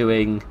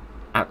doing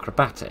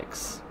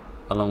acrobatics,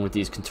 along with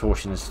these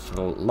contortionist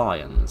little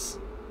lions.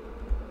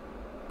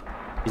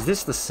 Is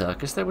this the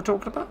circus they were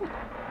talking about?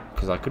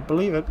 Because I could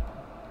believe it.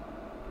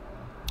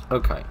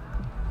 Okay.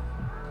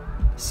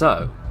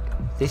 So,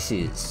 this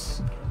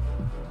is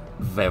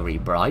very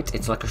bright.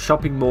 It's like a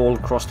shopping mall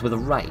crossed with a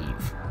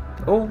rave.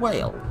 Or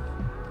whale.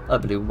 A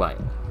blue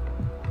whale.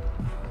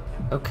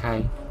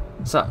 Okay.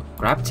 So,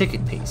 grab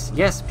ticket piece.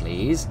 Yes,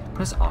 please.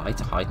 Press I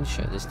to hide and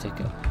show this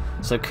ticket.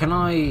 So can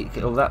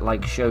will that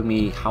like show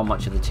me how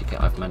much of the ticket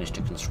I've managed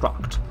to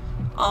construct?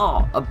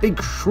 Ah, a big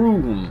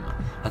shroom.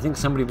 I think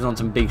somebody was on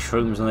some big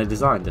shrooms when they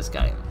designed this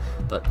game.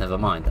 But never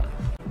mind that.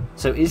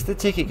 So is the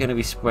ticket going to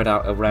be spread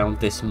out around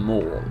this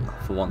mall,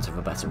 for want of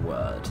a better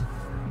word?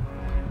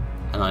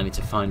 And I need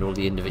to find all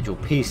the individual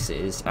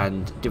pieces,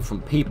 and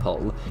different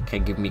people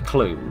can give me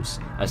clues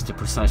as to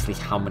precisely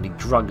how many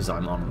drugs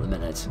I'm on at the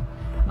minute.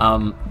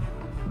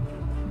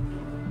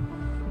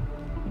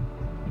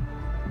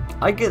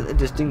 I get the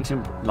distinct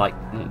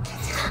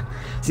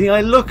see,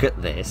 I look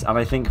at this and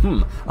I think,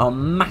 a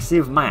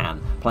massive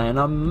man playing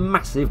a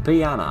massive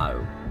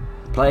piano,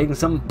 playing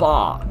some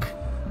Bach.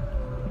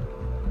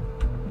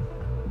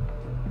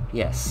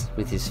 Yes,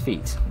 with his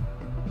feet.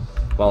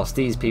 Whilst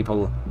these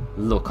people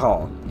look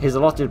on. His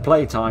allotted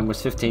playtime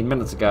was 15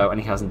 minutes ago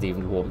and he hasn't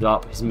even warmed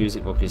up. His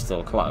music book is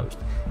still closed.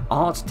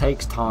 Art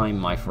takes time,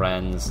 my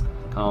friends.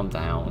 Calm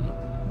down.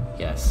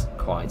 Yes,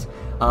 quite.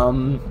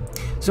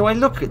 So I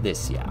look at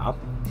this, yeah,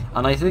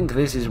 and I think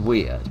this is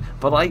weird,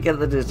 but I get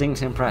the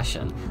distinct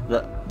impression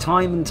that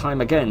time and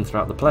time again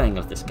throughout the playing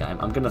of this game,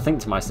 I'm going to think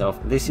to myself,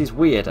 this is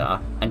weirder,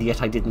 and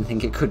yet I didn't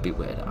think it could be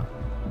weirder.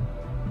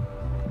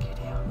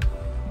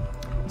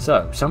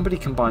 So, somebody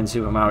combined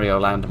Super Mario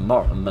Land and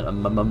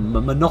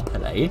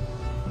Monopoly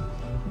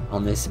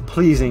on this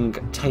pleasing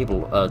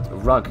table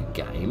rug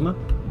game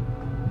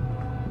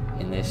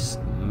in this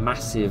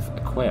massive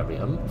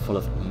aquarium full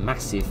of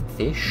massive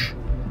fish.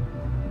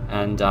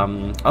 And,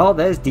 oh,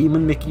 there's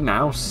Demon Mickey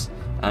Mouse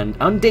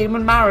and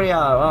Demon Mario!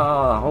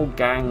 Oh, whole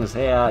gang's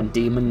here, and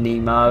Demon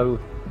Nemo.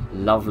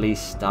 Lovely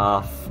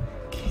stuff.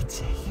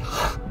 Kitty.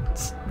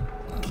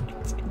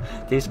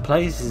 This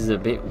place is a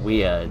bit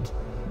weird.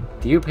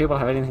 Do you people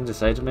have anything to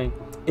say to me?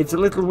 It's a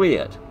little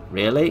weird.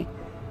 Really?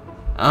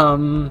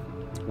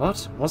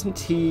 What? Wasn't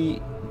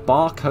he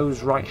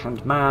Barco's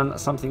right-hand man?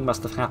 Something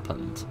must have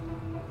happened.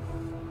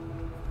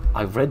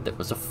 I read there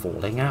was a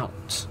falling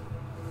out.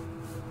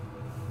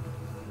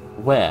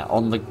 Where?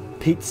 On the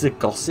Pizza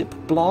Gossip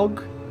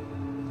blog?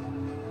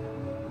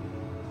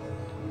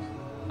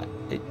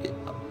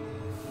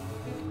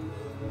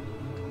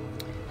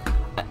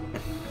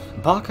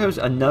 Barco's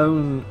a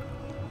known...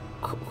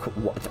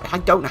 I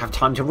don't have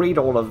time to read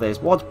all of this.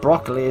 What's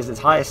broccoli is its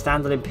highest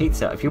standard in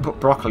pizza. If you put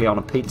broccoli on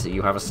a pizza,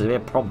 you have a severe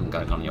problem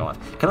going on in your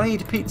life. Can I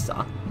eat a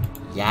pizza?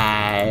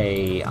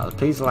 Yay!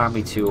 Please allow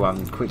me to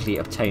quickly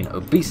obtain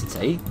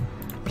obesity.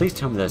 Please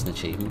tell me there's an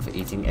achievement for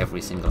eating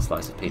every single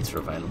slice of pizza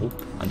available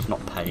and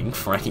not paying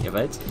for any of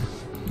it.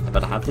 I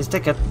better have this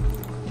ticket.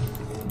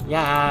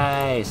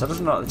 Yay! So it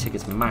doesn't look like the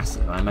ticket's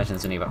massive. I imagine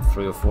there's only about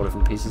 3 or 4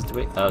 different pieces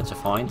to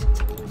find.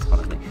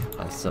 Honestly,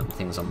 I have certain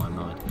things on my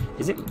mind.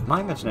 Is it my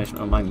imagination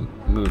or am I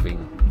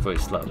moving very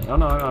slowly? Oh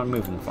no, I'm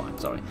moving fine,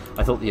 sorry.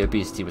 I thought the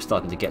obesity was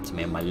starting to get to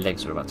me and my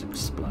legs were about to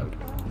explode.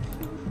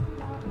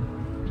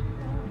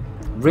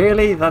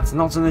 Really? That's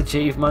not an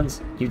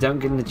achievement? You don't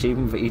get an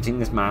achievement for eating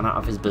this man out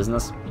of his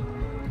business?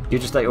 You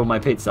just ate all my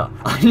pizza.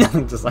 I have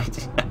nothing to say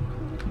to you.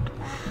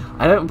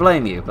 I don't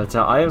blame you, but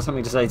I have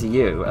something to say to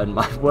you, and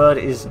my word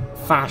is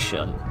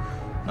fashion,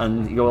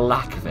 and your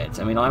lack of it.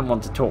 I mean, I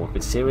want to talk,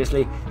 but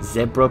seriously,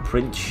 zebra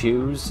print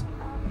shoes?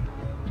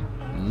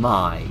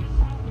 My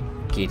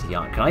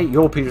Gideon. Can I eat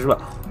your pizza as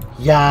well?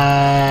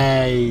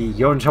 Yay!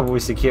 You're in trouble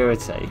with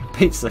security.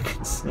 Pizza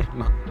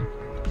consumer.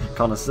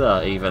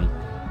 Connoisseur, even.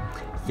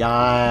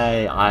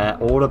 Yay! I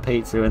order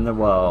pizza in the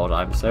world.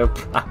 I'm so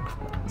proud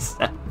of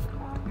myself.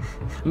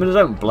 I mean, I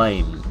don't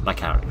blame my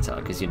character,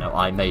 because, you know,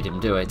 I made him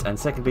do it, and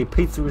secondly,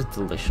 pizza is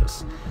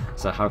delicious,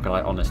 so how can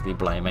I honestly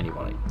blame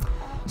anybody?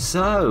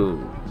 So,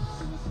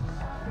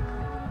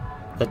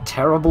 the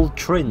terrible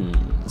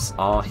Trins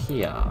are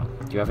here.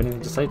 Do you have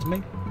anything to say to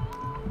me?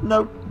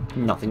 No,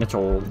 nothing at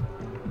all.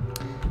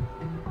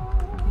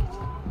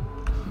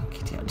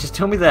 Just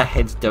tell me their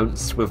heads don't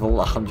swivel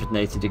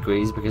 180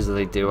 degrees, because if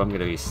they do, I'm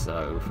going to be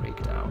so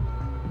freaked out.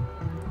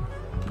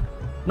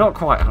 Not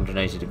quite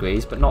 180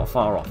 degrees, but not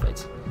far off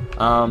it.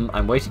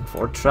 I'm waiting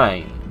for a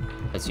train,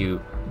 as you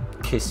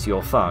kiss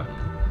your phone.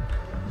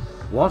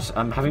 What?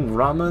 I'm having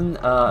ramen?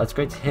 It's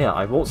great to hear.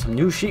 I bought some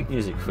new sheet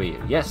music for you.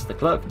 Yes, the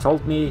clerk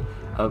told me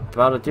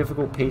about a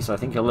difficult piece. I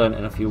think you'll learn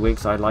in a few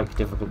weeks. I like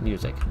difficult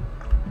music.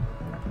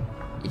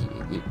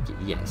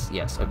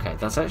 Yes, okay.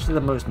 That's actually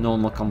the most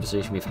normal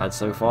conversation we've had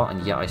so far,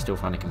 and yet I still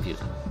find it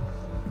confusing.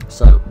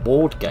 So,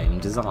 board game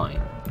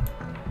design.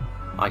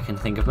 I can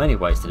think of many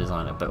ways to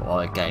design a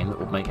game that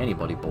would make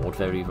anybody bored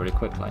very, very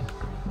quickly.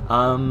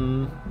 Hello,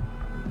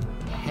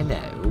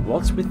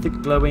 what's with the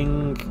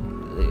glowing,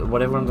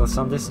 whatever under the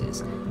sun this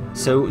is?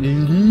 So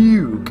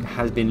Luke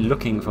has been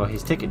looking for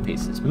his ticket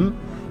pieces.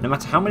 No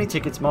matter how many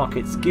tickets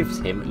Markets gives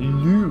him,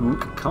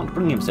 Luke can't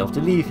bring himself to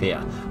leave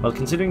here. Well,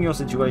 considering your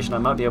situation, I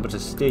might be able to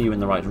steer you in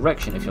the right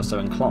direction if you're so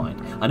inclined.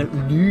 I know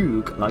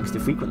Luke likes to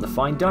frequent the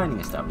fine dining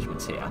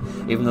establishments here,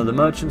 even though the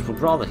merchants would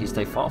rather he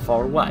stay far,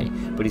 far away.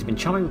 But he's been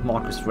chumming with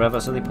Marcus forever,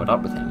 so they put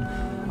up with him.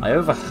 I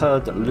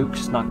overheard that Luke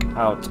snuck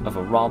out of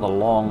a rather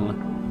long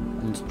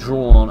and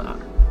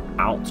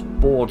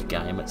drawn-out board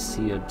game at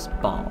Seab's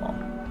bar.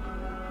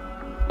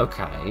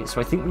 Okay,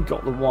 so I think we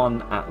got the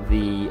one at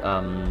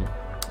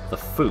the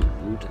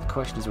food. The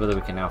question is whether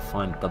we can now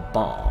find the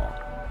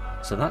bar.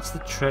 So that's the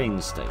train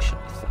station,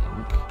 I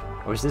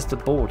think. Or is this the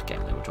board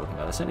game they were talking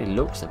about? It certainly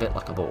looks a bit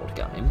like a board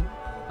game.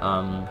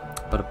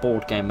 But a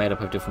board game made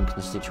up of different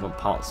constituent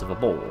parts of a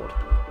board.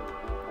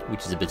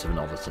 Which is a bit of a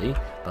novelty.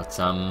 But,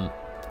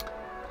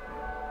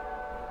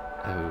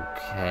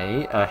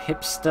 okay, a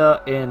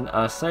hipster in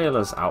a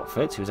sailor's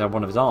outfit, who's had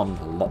one of his arms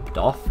lopped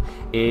off,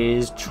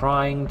 is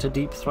trying to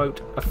deep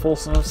throat a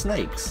foursome of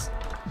snakes.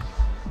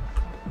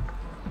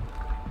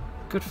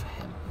 Good for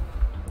him.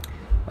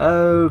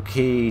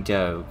 Okie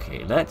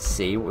dokie, let's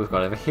see what we've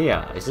got over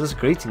here. Is this a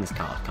greetings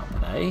card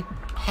company?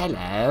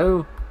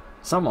 Hello?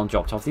 Someone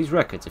dropped off these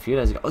records a few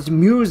days ago. Oh, it's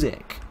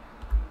music!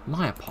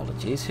 My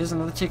apologies, here's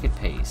another ticket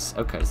piece.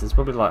 Okay, so there's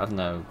probably like, I don't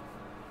know,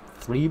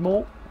 3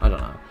 more? I don't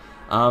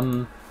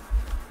know.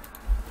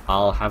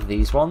 I'll have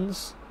these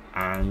ones,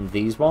 and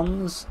these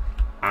ones,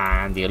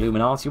 and the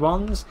Illuminati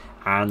ones,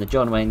 and the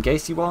John Wayne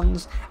Gacy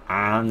ones,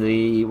 and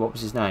the, what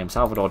was his name,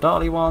 Salvador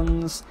Dali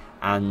ones,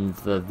 and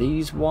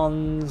these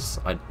ones.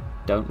 I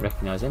don't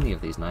recognise any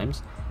of these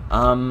names.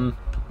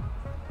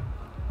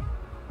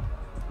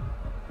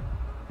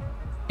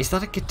 Is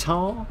that a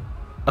guitar,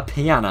 a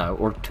piano,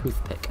 or a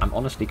toothpick? I'm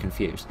honestly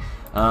confused.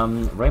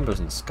 Rainbows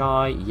in the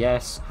sky,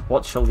 yes.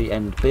 What shall the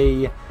end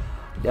be?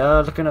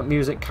 Looking at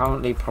music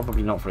currently,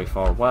 probably not very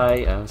far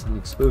away.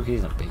 Something spooky,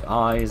 some big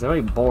eyes. They're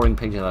very boring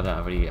pictures. I don't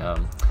have any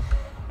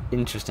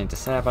interesting to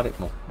say about it.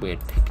 More weird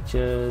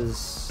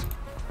pictures.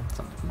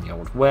 Something from the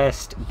Old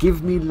West.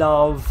 Give me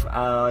love.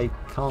 I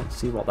can't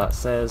see what that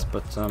says,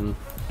 but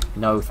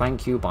no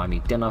thank you. Buy me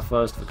dinner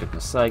first, for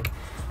goodness sake.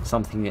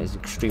 Something that is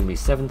extremely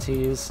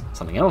 70s.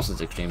 Something else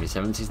is extremely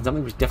 70s. And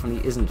something which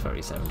definitely isn't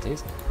very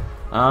 70s.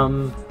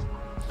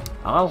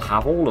 I'll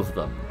have all of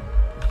them.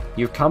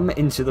 You've come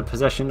into the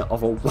possession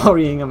of a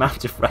worrying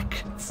amount of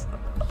records.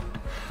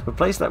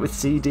 Replace that with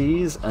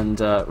CDs and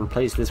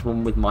replace this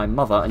one with my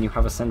mother, and you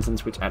have a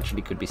sentence which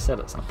actually could be said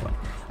at some point.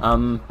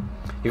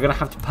 You're going to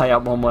have to pay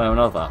out one way or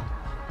another.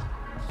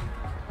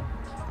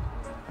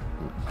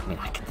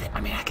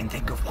 I can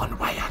think of one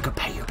way I could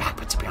pay you back,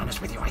 but to be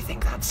honest with you, I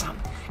think that's going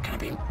to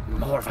be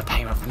more of a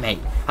payment for me.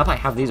 How about I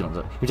have these ones?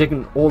 You've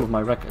taken all of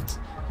my records.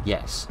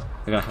 Yes,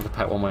 you're going to have to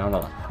pay it one way or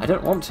another. I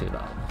don't want to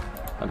though.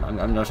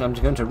 I'm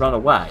just going to run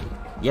away.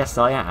 Yes,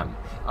 I am.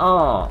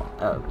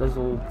 A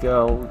little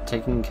girl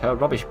taking her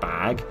rubbish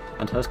bag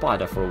and her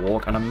spider for a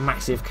walk, and a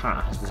massive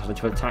cat has decided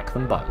to attack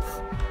them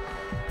both.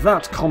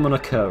 That common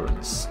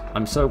occurrence.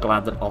 I'm so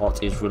glad that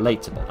art is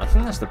relatable. I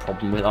think that's the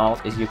problem with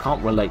art, is you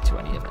can't relate to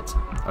any of it.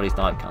 Or at least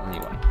I can't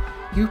anyway.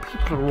 You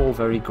people are all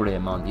very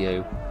grim, aren't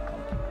you?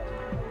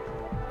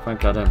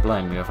 Frankly, I don't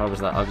blame you. If I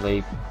was that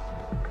ugly,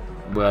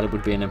 well, it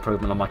would be an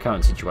improvement on my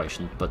current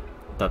situation, but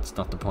that's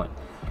not the point.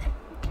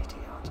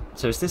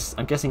 So is this,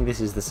 I'm guessing this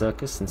is the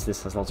circus, since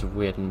this has lots of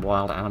weird and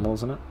wild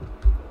animals in it.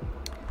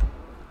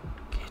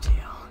 Kitty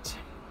art.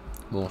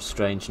 More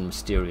strange and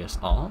mysterious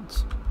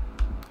art.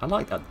 I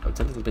like that though, it's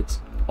a little bit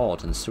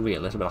odd and surreal, a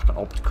little bit like an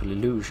optical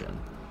illusion.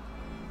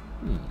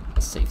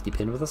 A safety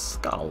pin with a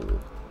skull.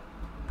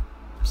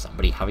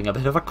 Somebody having a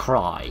bit of a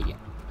cry.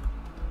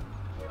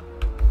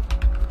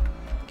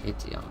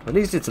 Kitty art. At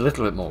least it's a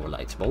little bit more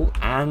relatable.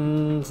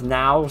 And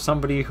now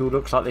somebody who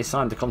looks like they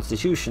signed the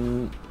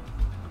Constitution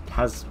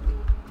has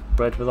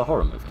bred with a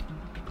horror movie.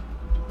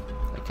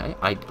 Okay,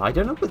 I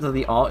don't know whether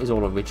the art is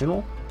all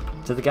original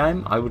to the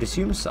game. I would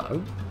assume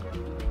so.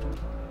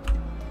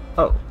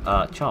 Oh,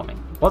 charming.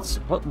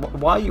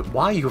 Why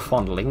are you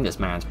fondling this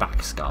man's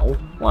back skull?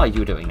 Why are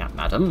you doing that,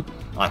 madam?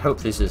 I hope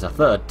this is a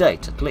third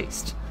date at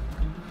least.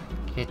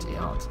 Kitty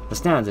art. The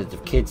standards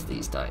of kids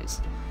these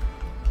days.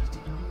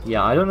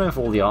 Yeah, I don't know if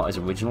all the art is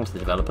original to the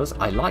developers.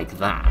 I like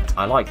that.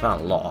 I like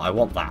that a lot. I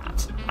want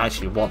that. I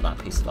actually want that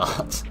piece of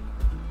art.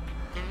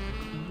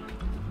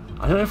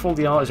 I don't know if all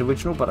the art is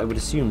original, but I would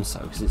assume so,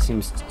 because it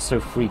seems so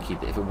freaky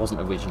that if it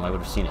wasn't original, I would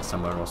have seen it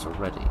somewhere else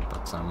already.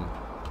 But,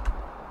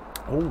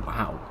 oh,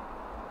 wow.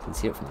 You can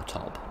see it from the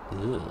top.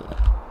 Ugh.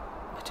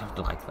 I don't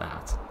like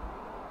that.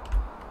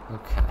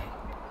 Okay.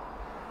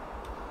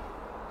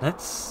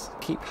 Let's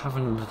keep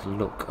having a little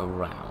look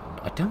around.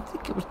 I don't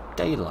think it was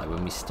daylight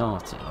when we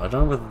started. I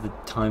don't know whether the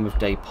time of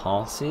day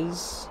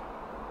passes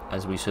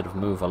as we sort of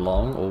move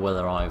along, or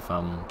whether I've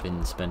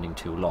been spending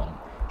too long.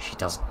 She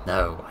doesn't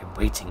know. I'm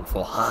waiting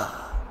for her.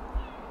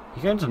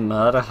 You're going to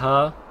murder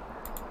her?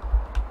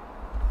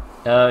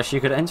 She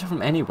could enter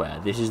from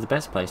anywhere. This is the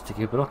best place to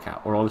keep a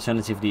lookout. Or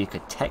alternatively, you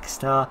could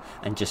text her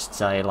and just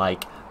say,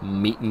 like,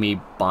 meet me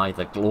by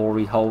the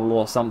glory hole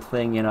or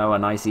something, you know, a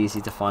nice,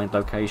 easy to find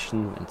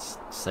location, and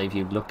save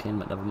you looking,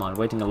 but never mind.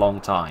 Waiting a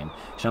long time.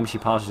 Show me she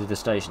passes through the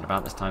station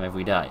about this time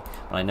every day,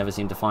 but I never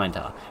seem to find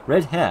her.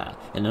 Red hair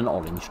in an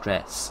orange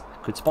dress.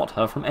 Could spot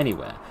her from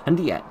anywhere. And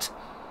yet,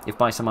 if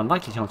by some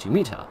unlikely chance you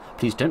meet her,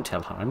 please don't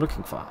tell her I'm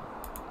looking for her.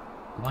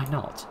 Why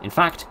not? In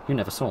fact, you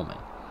never saw me.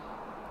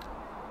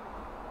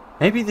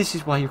 Maybe this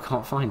is why you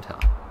can't find her.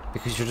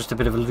 Because you're just a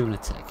bit of a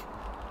lunatic.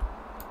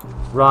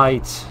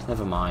 Right,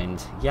 never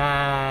mind.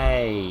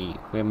 Yay!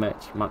 We're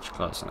much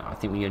closer now. I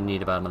think we only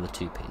need about another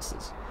 2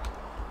 pieces.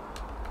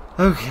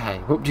 Okay,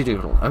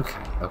 whoop-de-doodle.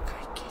 Okay,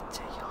 get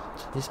a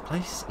yacht. This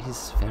place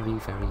is very,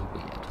 very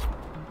weird.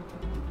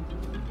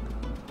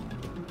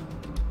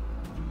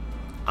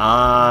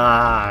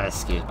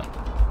 Excuse me.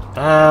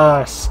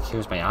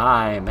 Excuse me,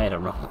 I made a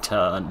wrong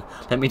turn.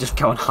 Let me just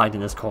go and hide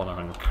in this corner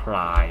and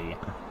cry.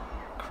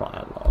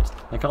 Cry a lot.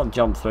 I can't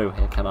jump through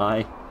here, can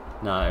I?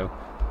 No.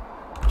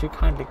 Would you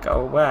kindly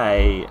go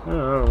away?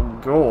 Oh,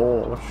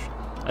 gosh.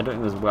 I don't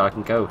think there's where I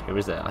can go here,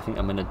 is there? I think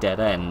I'm in a dead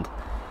end.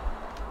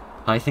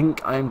 I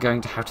think I'm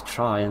going to have to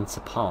try and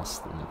surpass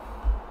them.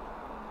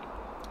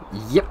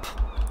 Yep.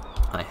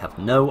 I have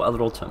no other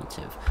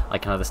alternative. I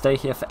can either stay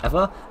here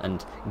forever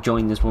and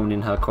join this woman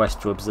in her quest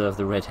to observe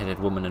the red-headed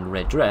woman in a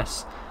red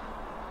dress,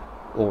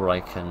 or I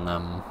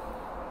can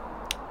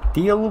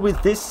deal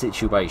with this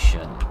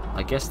situation.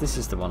 I guess this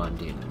is the one I'm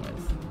dealing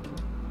with.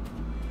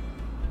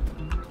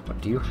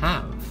 What do you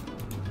have?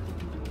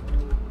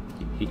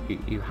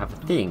 You have a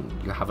thing.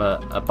 You have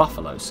a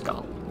buffalo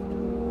skull.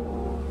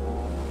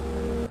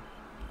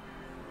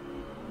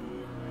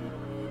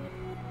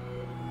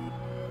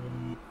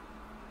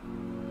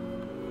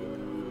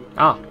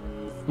 Ah,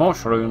 more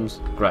shrooms.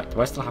 Great.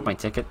 Do I still have my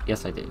ticket?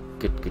 Yes, I do.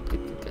 Good.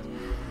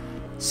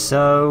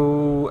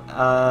 So,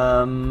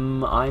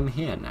 I'm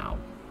here now.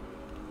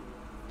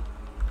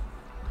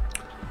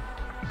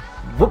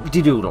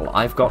 Whoop-de-doodle.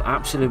 I've got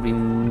absolutely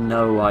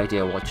no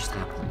idea what just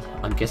happened.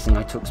 I'm guessing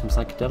I took some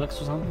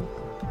psychedelics or something?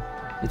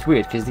 It's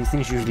weird, because these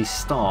things usually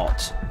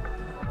start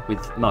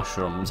with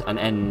mushrooms and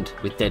end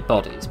with dead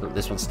bodies, but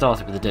this one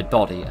started with a dead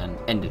body and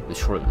ended with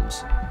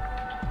shrooms.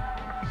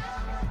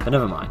 But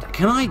never mind.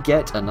 Can I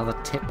get another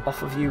tip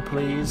off of you,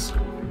 please?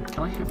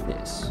 Can I have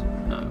this?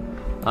 No.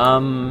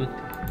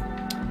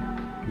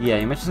 Yeah,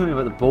 you mentioned something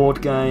about the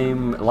board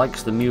game,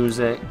 likes the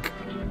music,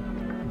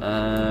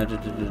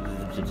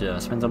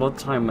 spends a lot of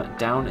time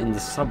down in the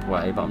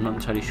subway, but I'm not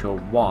entirely sure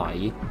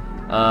why.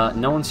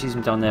 No one sees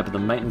him down there, but the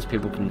maintenance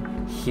people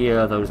can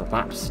hear those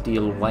lap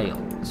steel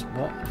wails.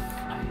 What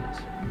phrase?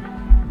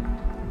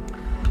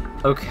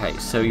 Okay,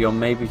 so you're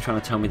maybe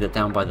trying to tell me that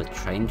down by the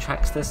train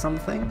tracks there's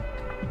something?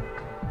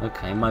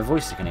 Okay, my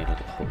voice is getting a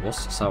little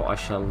hoarse, so I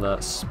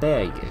shall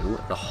spare you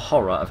the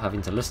horror of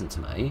having to listen to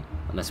me,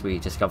 unless we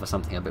discover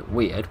something a bit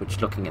weird, which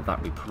looking at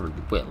that we probably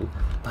will.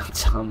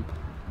 But,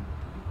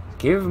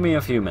 give me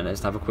a few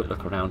minutes to have a quick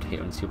look around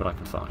here and see what I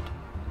can find.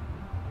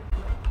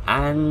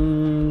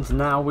 And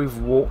now we've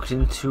walked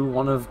into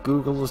one of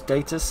Google's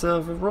data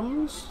server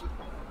rooms?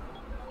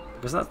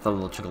 Because that's the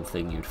logical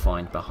thing you'd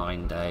find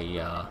behind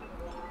a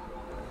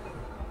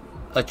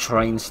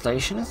train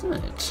station, isn't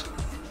it?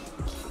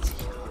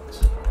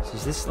 So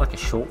is this like a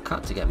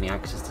shortcut to get me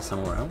access to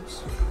somewhere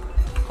else?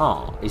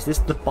 Ah, is this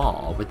the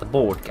bar with the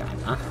board game?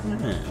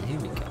 Here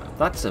we go.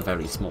 That's a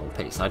very small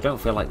piece. I don't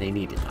feel like they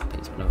needed that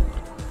piece, but never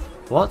mind.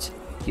 What?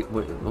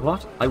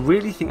 What? I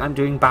really think I'm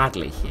doing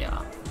badly here.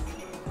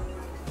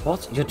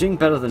 What? You're doing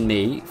better than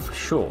me, for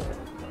sure.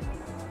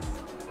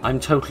 I'm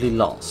totally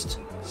lost.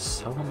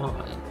 So am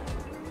I.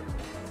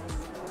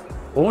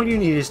 All you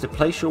need is to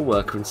place your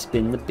worker and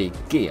spin the big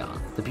gear.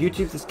 The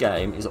beauty of this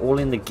game is all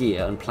in the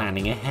gear and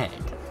planning ahead.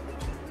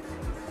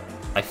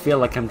 I feel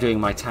like I'm doing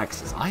my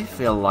taxes. I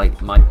feel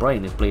like my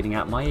brain is bleeding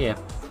out my ear.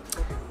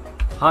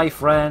 Hi,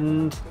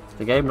 friend.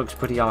 The game looks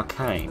pretty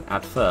arcane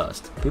at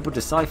first. People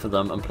decipher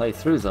them and play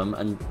through them,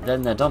 and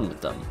then they're done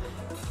with them.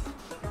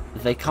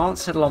 They can't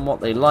settle on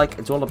what they like,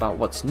 it's all about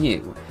what's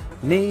new.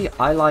 Me,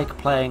 I like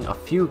playing a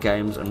few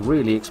games and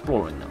really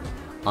exploring them.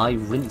 I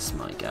rinse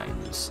my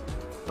games.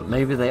 But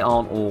maybe they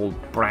aren't all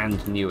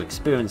brand new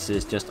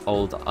experiences, just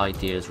old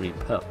ideas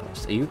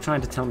repurposed. Are you trying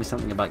to tell me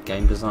something about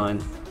game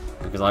design?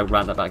 Because I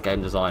rant about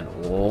game design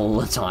all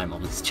the time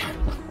on this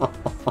channel.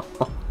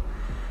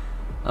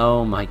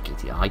 Oh my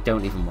giddy, I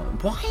don't even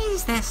want... Why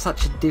is there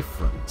such a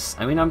difference?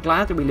 I mean, I'm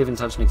glad that we live in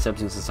such an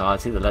accepting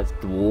society that lets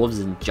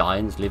dwarves and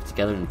giants live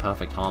together in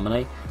perfect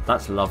harmony.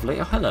 That's lovely.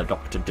 Oh, hello,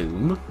 Dr.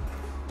 Doom.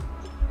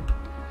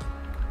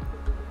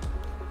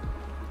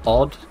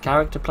 Odd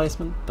character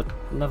placement, but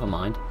never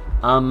mind.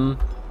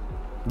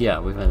 Yeah,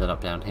 we've ended up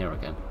down here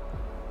again.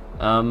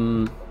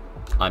 I'm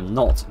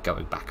not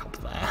going back up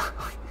there.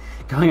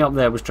 Going up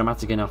there was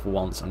dramatic enough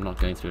once, I'm not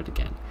going through it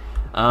again.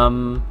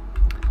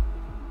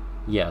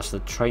 Yes, the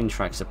train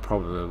tracks are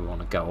probably where we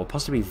want to go, or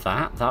possibly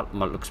that. That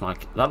looks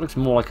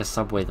more like a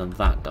subway than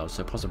that does.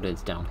 So possibly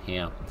it's down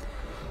here.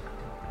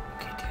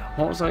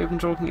 What was I even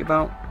talking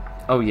about?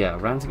 Oh yeah,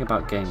 ranting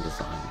about game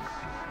design.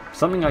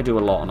 Something I do a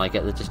lot, and I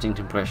get the distinct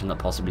impression that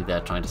possibly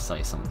they're trying to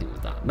say something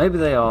with that. Maybe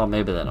they are,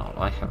 maybe they're not.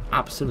 I have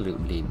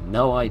absolutely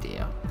no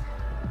idea.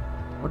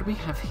 What do we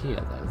have here,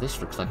 though? This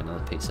looks like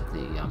another piece of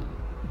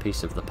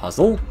the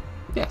puzzle.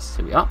 Yes,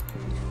 here we are.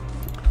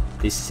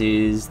 This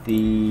is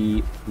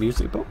the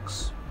music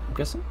box, I'm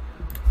guessing.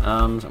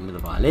 Some with a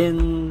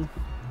violin.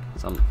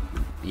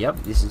 Yep,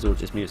 this is all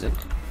just music.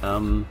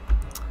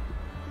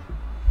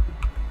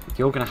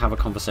 You're going to have a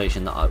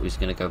conversation that is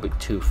going to go a bit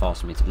too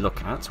fast for me to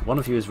look at. One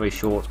of you is very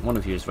short, one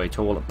of you is very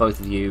tall. Both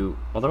of you,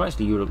 although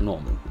actually you look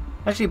normal.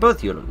 Actually, both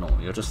of you look normal.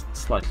 You're just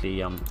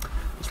slightly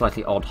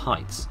odd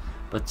heights.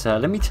 But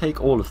let me take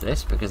all of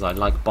this because I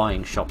like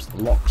buying shops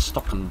lock,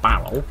 stock, and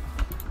barrel.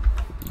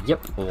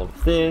 Yep, all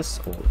of this,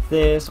 all of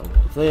this, all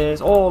of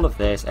this, all of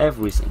this,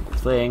 every single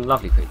thing.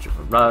 Lovely picture of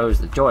a rose,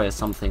 the joy of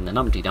something, the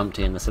Numpty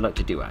Dumpty, and the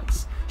selected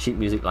duets. Sheet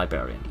music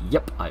librarian.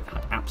 Yep, I've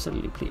had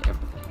absolutely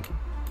everything.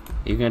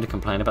 Are you going to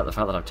complain about the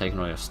fact that I've taken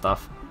all your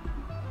stuff?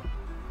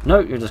 No,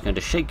 you're just going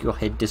to shake your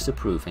head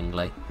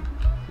disapprovingly.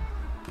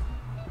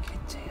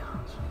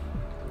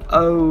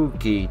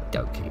 Okie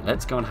dokie.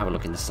 Let's go and have a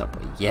look in the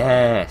subway.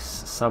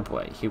 Yes,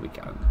 subway. Here we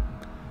go.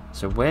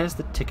 So where's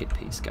the ticket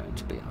piece going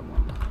to be, I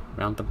wonder?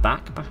 Round the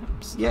back,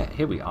 perhaps? Yeah,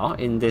 here we are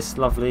in this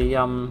lovely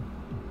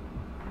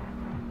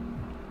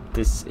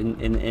this in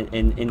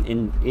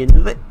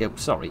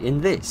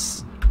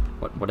this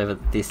whatever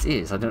this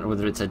is. I don't know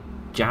whether it's a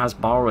jazz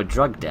bar or a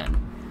drug den.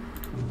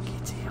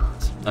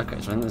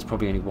 Okay, so I think there's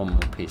probably only one more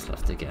piece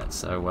left to get.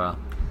 So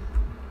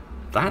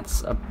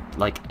that's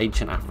like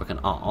ancient African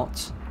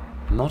art,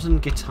 modern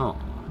guitar.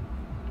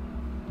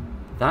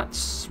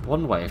 That's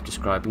one way of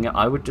describing it.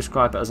 I would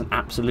describe it as an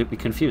absolutely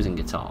confusing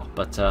guitar,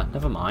 but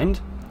never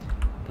mind.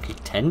 Little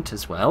tent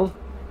as well.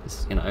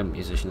 Because, you know,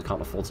 musicians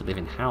can't afford to live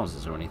in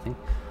houses or anything.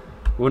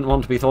 We wouldn't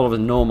want to be thought of as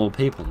normal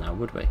people now,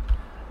 would we?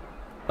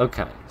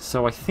 Okay,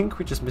 so I think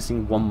we're just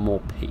missing one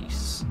more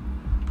piece.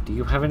 Do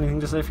you have anything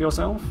to say for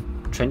yourself?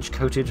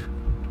 Trench-coated,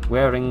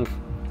 wearing...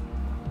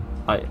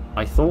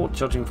 I thought,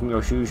 judging from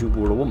your shoes, you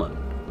were a woman.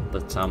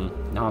 But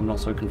now I'm not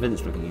so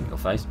convinced looking at your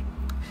face.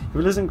 If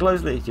you listen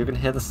closely, you can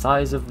hear the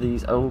sighs of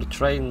these old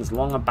trains,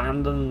 long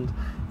abandoned.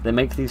 They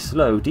make these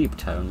slow, deep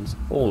tones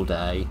all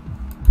day.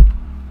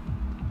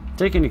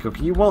 Take any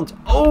cookie you want.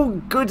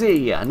 Oh,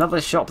 goody! Another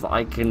shop that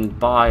I can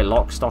buy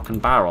lock, stock,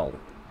 and barrel.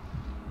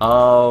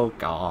 Oh,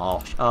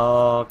 gosh.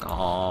 Oh,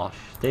 gosh.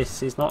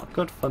 This is not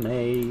good for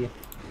me.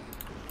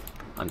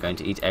 I'm going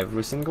to eat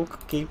every single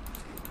cookie.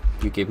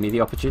 If you give me the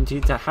opportunity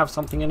to have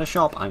something in a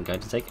shop, I'm going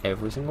to take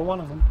every single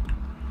one of them.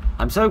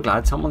 I'm so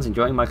glad someone's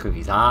enjoying my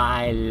cookies.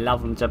 I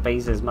love them to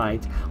pieces,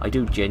 mate. I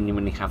do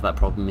genuinely have that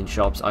problem in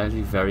shops. I have to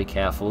be very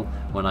careful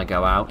when I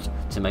go out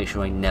to make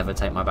sure I never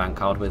take my bank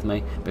card with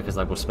me, because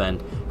I will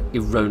spend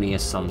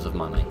erroneous sums of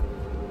money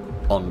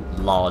on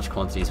large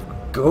quantities of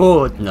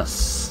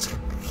goodness.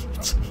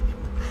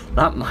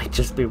 That might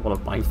just be one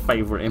of my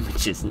favourite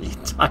images in the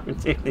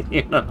entirety of the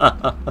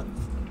universe.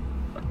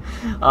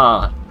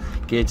 Ah,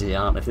 giddy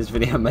aunt. If this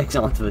video makes it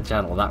onto the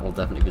channel, that will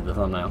definitely be the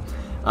thumbnail.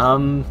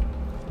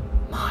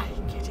 My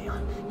giddy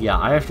aunt. Yeah,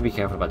 I have to be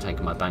careful about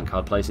taking my bank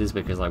card places,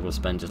 because I will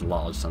spend just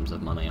large sums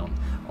of money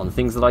on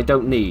things that I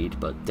don't need,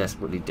 but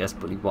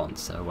desperately want.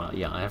 So,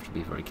 yeah, I have to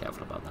be very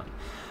careful about that.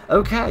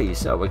 Okay,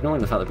 so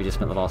ignoring the fact that we just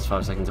spent the last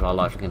 5 seconds of our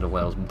life looking at a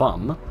whale's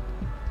bum,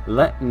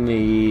 let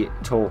me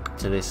talk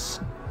to this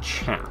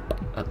chap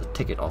at the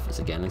ticket office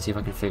again and see if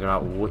I can figure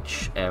out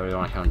which area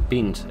I haven't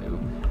been to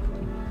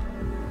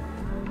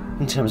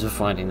in terms of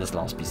finding this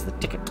last piece of the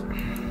ticket.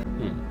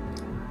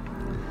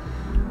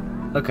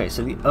 Okay,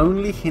 so the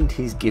only hint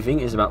he's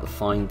giving is about the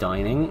fine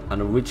dining, and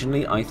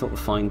originally I thought the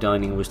fine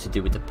dining was to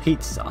do with the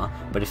pizza,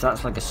 but if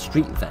that's like a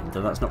street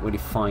vendor, that's not really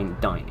fine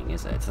dining,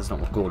 is it? That's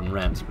not what Gordon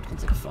Ramsay would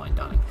consider fine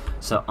dining.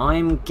 So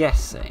I'm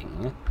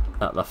guessing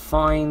that the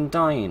fine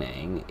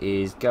dining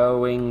is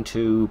going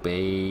to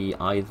be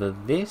either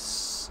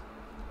this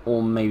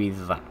or maybe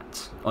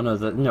that. Oh no,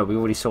 no, we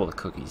already saw the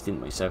cookies,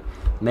 didn't we? So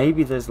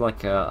maybe there's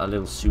like a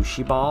little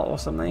sushi bar or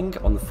something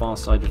on the far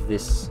side of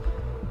this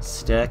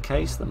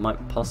staircase that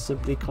might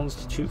possibly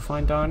constitute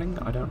fine dining.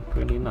 I don't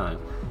really know,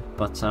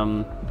 but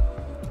seems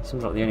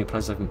like the only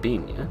place I haven't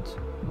been yet.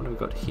 What have we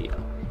got here?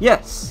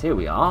 Yes, here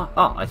we are.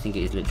 Ah, I think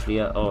it is literally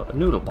a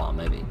noodle bar,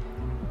 maybe.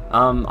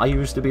 I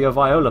used to be a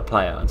viola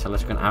player until I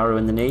took an arrow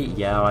in the knee.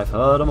 Yeah, I've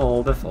heard them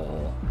all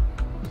before.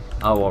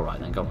 Oh, alright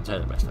then, go on, say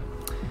the rest of it.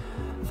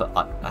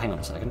 Hang on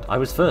a second. I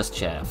was first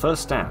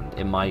stand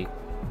in my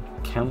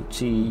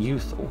county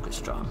youth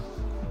orchestra.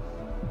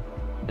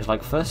 Is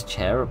like first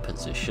chair a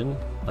position?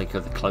 Like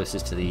you're the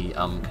closest to the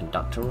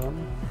conductor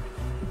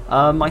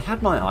on? I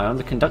had my eye on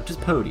the conductor's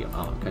podium.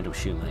 Oh, I'm going to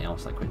assume they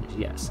asked that question.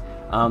 Yes.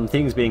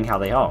 Things being how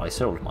they are, I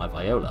sold my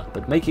viola,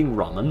 but making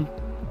ramen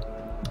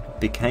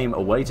became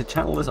a way to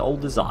channel this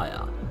old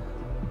desire.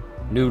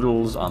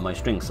 Noodles are my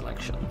string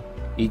selection.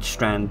 Each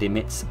strand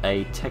emits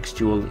a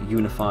textual,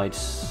 unified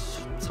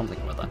something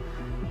or other.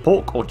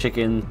 Pork or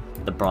chicken,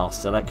 the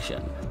brass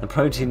selection. The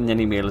protein in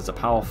any meal is a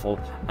powerful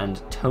and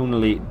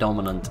tonally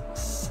dominant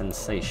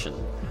sensation.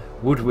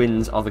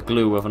 Woodwinds are the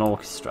glue of an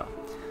orchestra.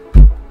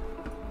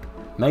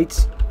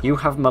 Mates, you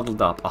have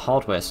muddled up a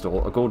hardware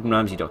store, a Gordon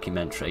Ramsay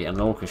documentary, and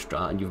an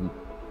orchestra, and you've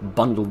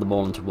bundled them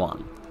all into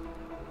one.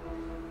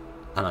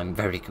 And I'm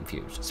very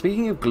confused.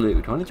 Speaking of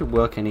glue, do I need to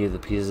work any of the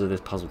pieces of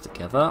this puzzle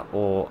together,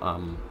 or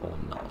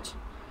not?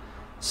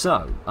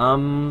 So,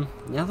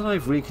 now that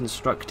I've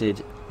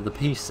reconstructed the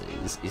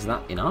pieces, is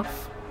that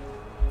enough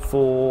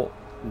for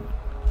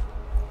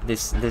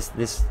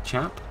this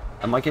chap?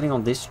 Am I getting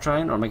on this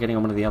train, or am I getting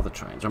on one of the other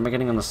trains? Or am I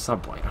getting on the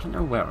subway? I don't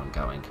know where I'm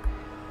going.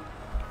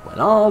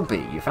 Well, I'll be.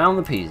 You found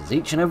the pieces,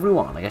 each and every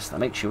one. I guess that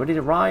makes you ready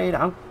to ride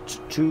out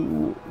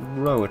to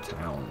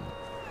Rowertown.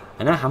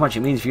 I know how much it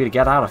means for you to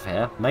get out of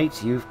here.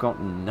 Mate, you've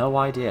got no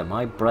idea.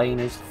 My brain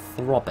is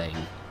throbbing.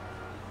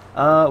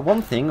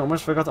 One thing I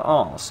almost forgot to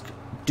ask.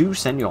 Do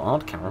send your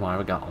Aunt Karen my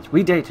regards.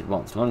 We dated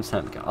once, a long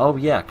time ago. Oh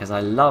yeah, because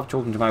I love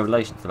talking to my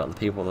relations about the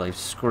people they've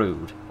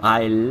screwed.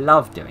 I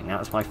love doing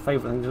that. It's my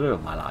favourite thing to do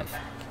in my life.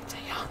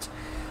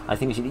 I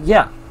think she...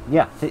 Yeah.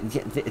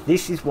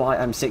 This is why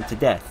I'm sick to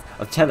death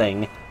of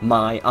telling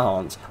my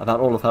aunt about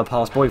all of her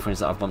past boyfriends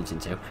that I've bumped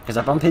into. Because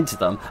I bump into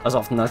them as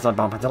often as I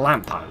bump into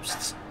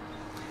lampposts.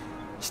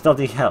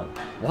 Study help.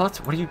 What?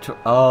 What are you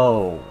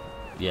Oh.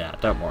 Yeah,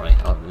 don't worry.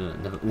 Oh,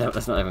 no,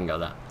 let's not even go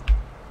there.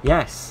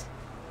 Yes.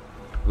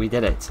 We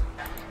did it.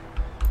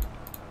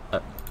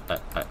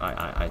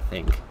 I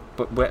think.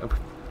 But do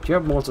you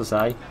have more to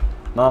say?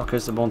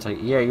 Marcus the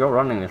Bonte. Yeah, you're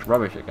running this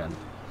rubbish again.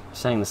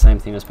 Saying the same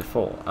thing as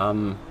before.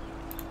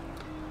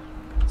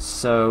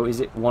 So is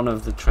it one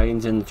of the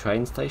trains in the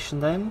train station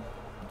then?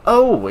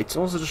 Oh, it's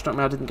also just struck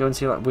me I didn't go and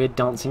see that weird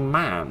dancing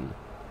man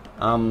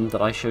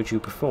that I showed you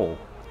before.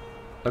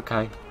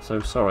 Okay, so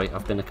sorry,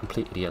 I've been a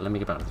complete idiot. Let me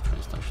get back to the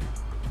train station.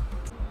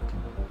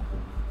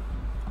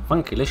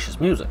 Funkylicious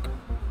music.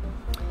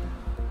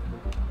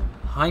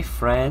 Hi,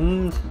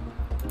 friend.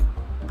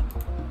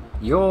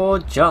 You're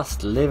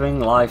just living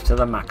life to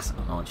the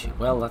maximum, aren't you?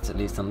 Well, that's at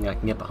least something I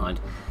can get behind.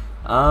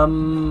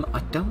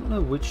 I don't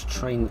know which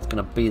train it's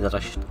going to be that I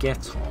should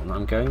get on.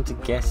 I'm going to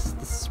guess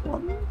this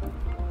one.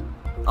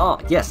 Ah,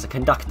 yes, a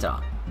conductor.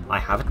 I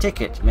have a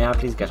ticket. May I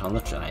please get on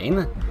the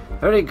train?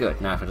 Very good.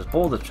 Now, if I just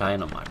board the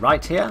train on my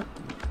right here.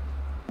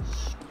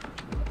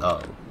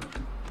 Oh.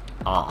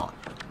 Ah.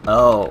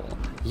 Oh.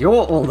 You're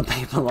all the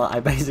people that I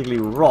basically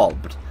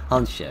robbed,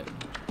 aren't you?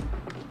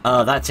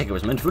 That ticket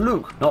was meant for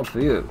Luke, not for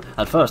you.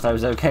 At first I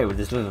was okay with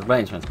this little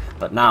arrangement,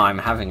 but now I'm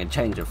having a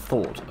change of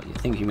thought. You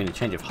think you mean a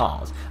change of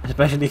heart,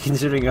 especially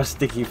considering your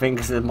sticky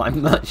fingers in my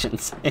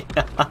merchants.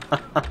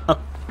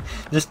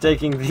 Just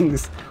taking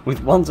things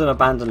with once and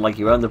abandon like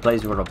you own the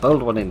place. You are a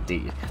bold one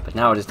indeed. But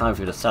now it is time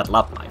for you to settle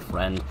up, my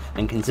friend.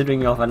 And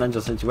considering your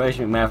financial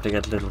situation, you may have to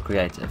get a little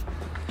creative.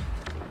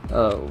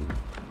 Oh,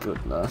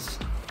 goodness.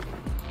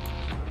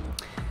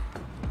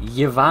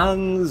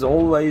 Yvan's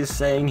always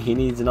saying he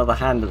needs another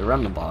hand at the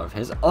ramen bar of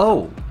his.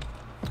 Oh!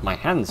 My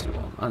hands you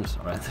want. I'm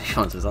sorry, I thought you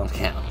wanted on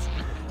accounts.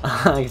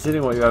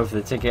 Considering what you owe for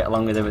the ticket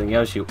along with everything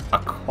else you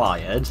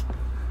acquired,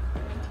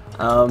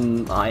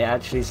 I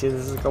actually see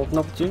this as a golden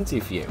opportunity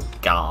for you.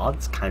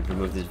 Guards, kindly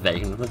remove this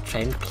vagrant from the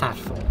train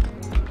platform.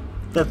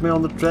 Let me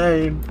on the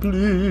train,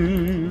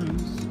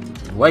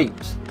 please.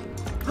 Wait.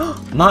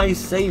 My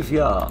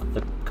saviour!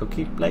 The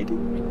cookie lady?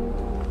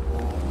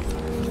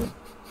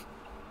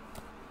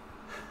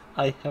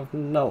 I have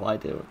no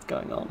idea what's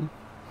going on.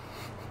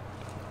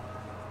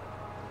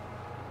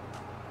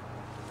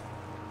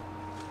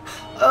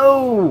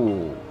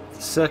 Oh!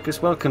 The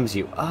circus welcomes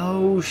you.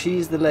 Oh,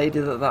 she's the lady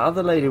that the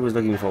other lady was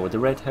looking for with the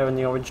red hair and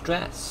the orange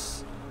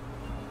dress.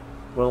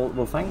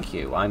 Well, thank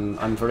you.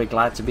 I'm very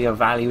glad to be a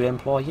valued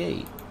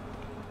employee.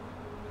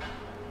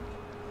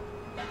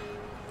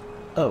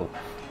 Oh.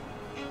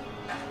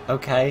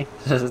 Okay.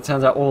 So it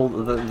turns out all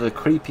the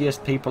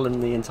creepiest people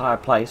in the entire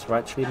place were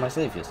actually my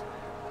saviours.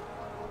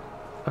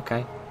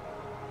 Okay.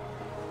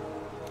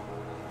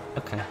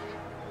 Okay.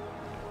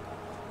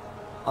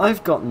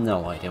 I've got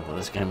no idea what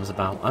this game is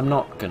about. I'm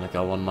not going to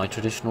go on my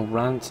traditional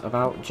rant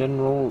about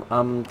general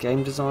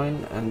game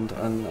design and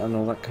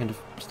all that kind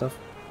of stuff.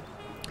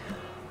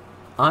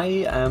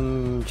 I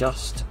am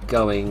just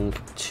going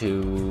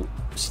to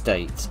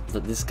state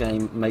that this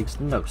game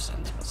makes no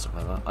sense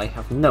whatsoever. I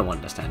have no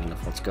understanding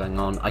of what's going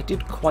on. I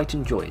did quite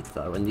enjoy it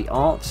though, and the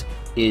art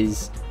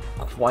is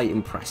quite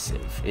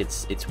impressive.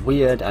 It's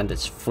weird and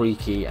it's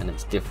freaky and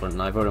it's different,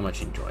 and I very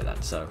much enjoy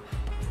that. So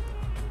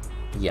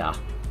yeah,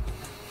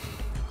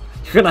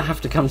 you're gonna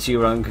have to come to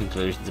your own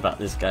conclusions about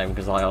this game,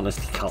 because I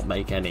honestly can't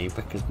make any,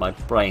 because my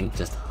brain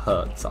just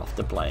hurts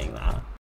after playing that.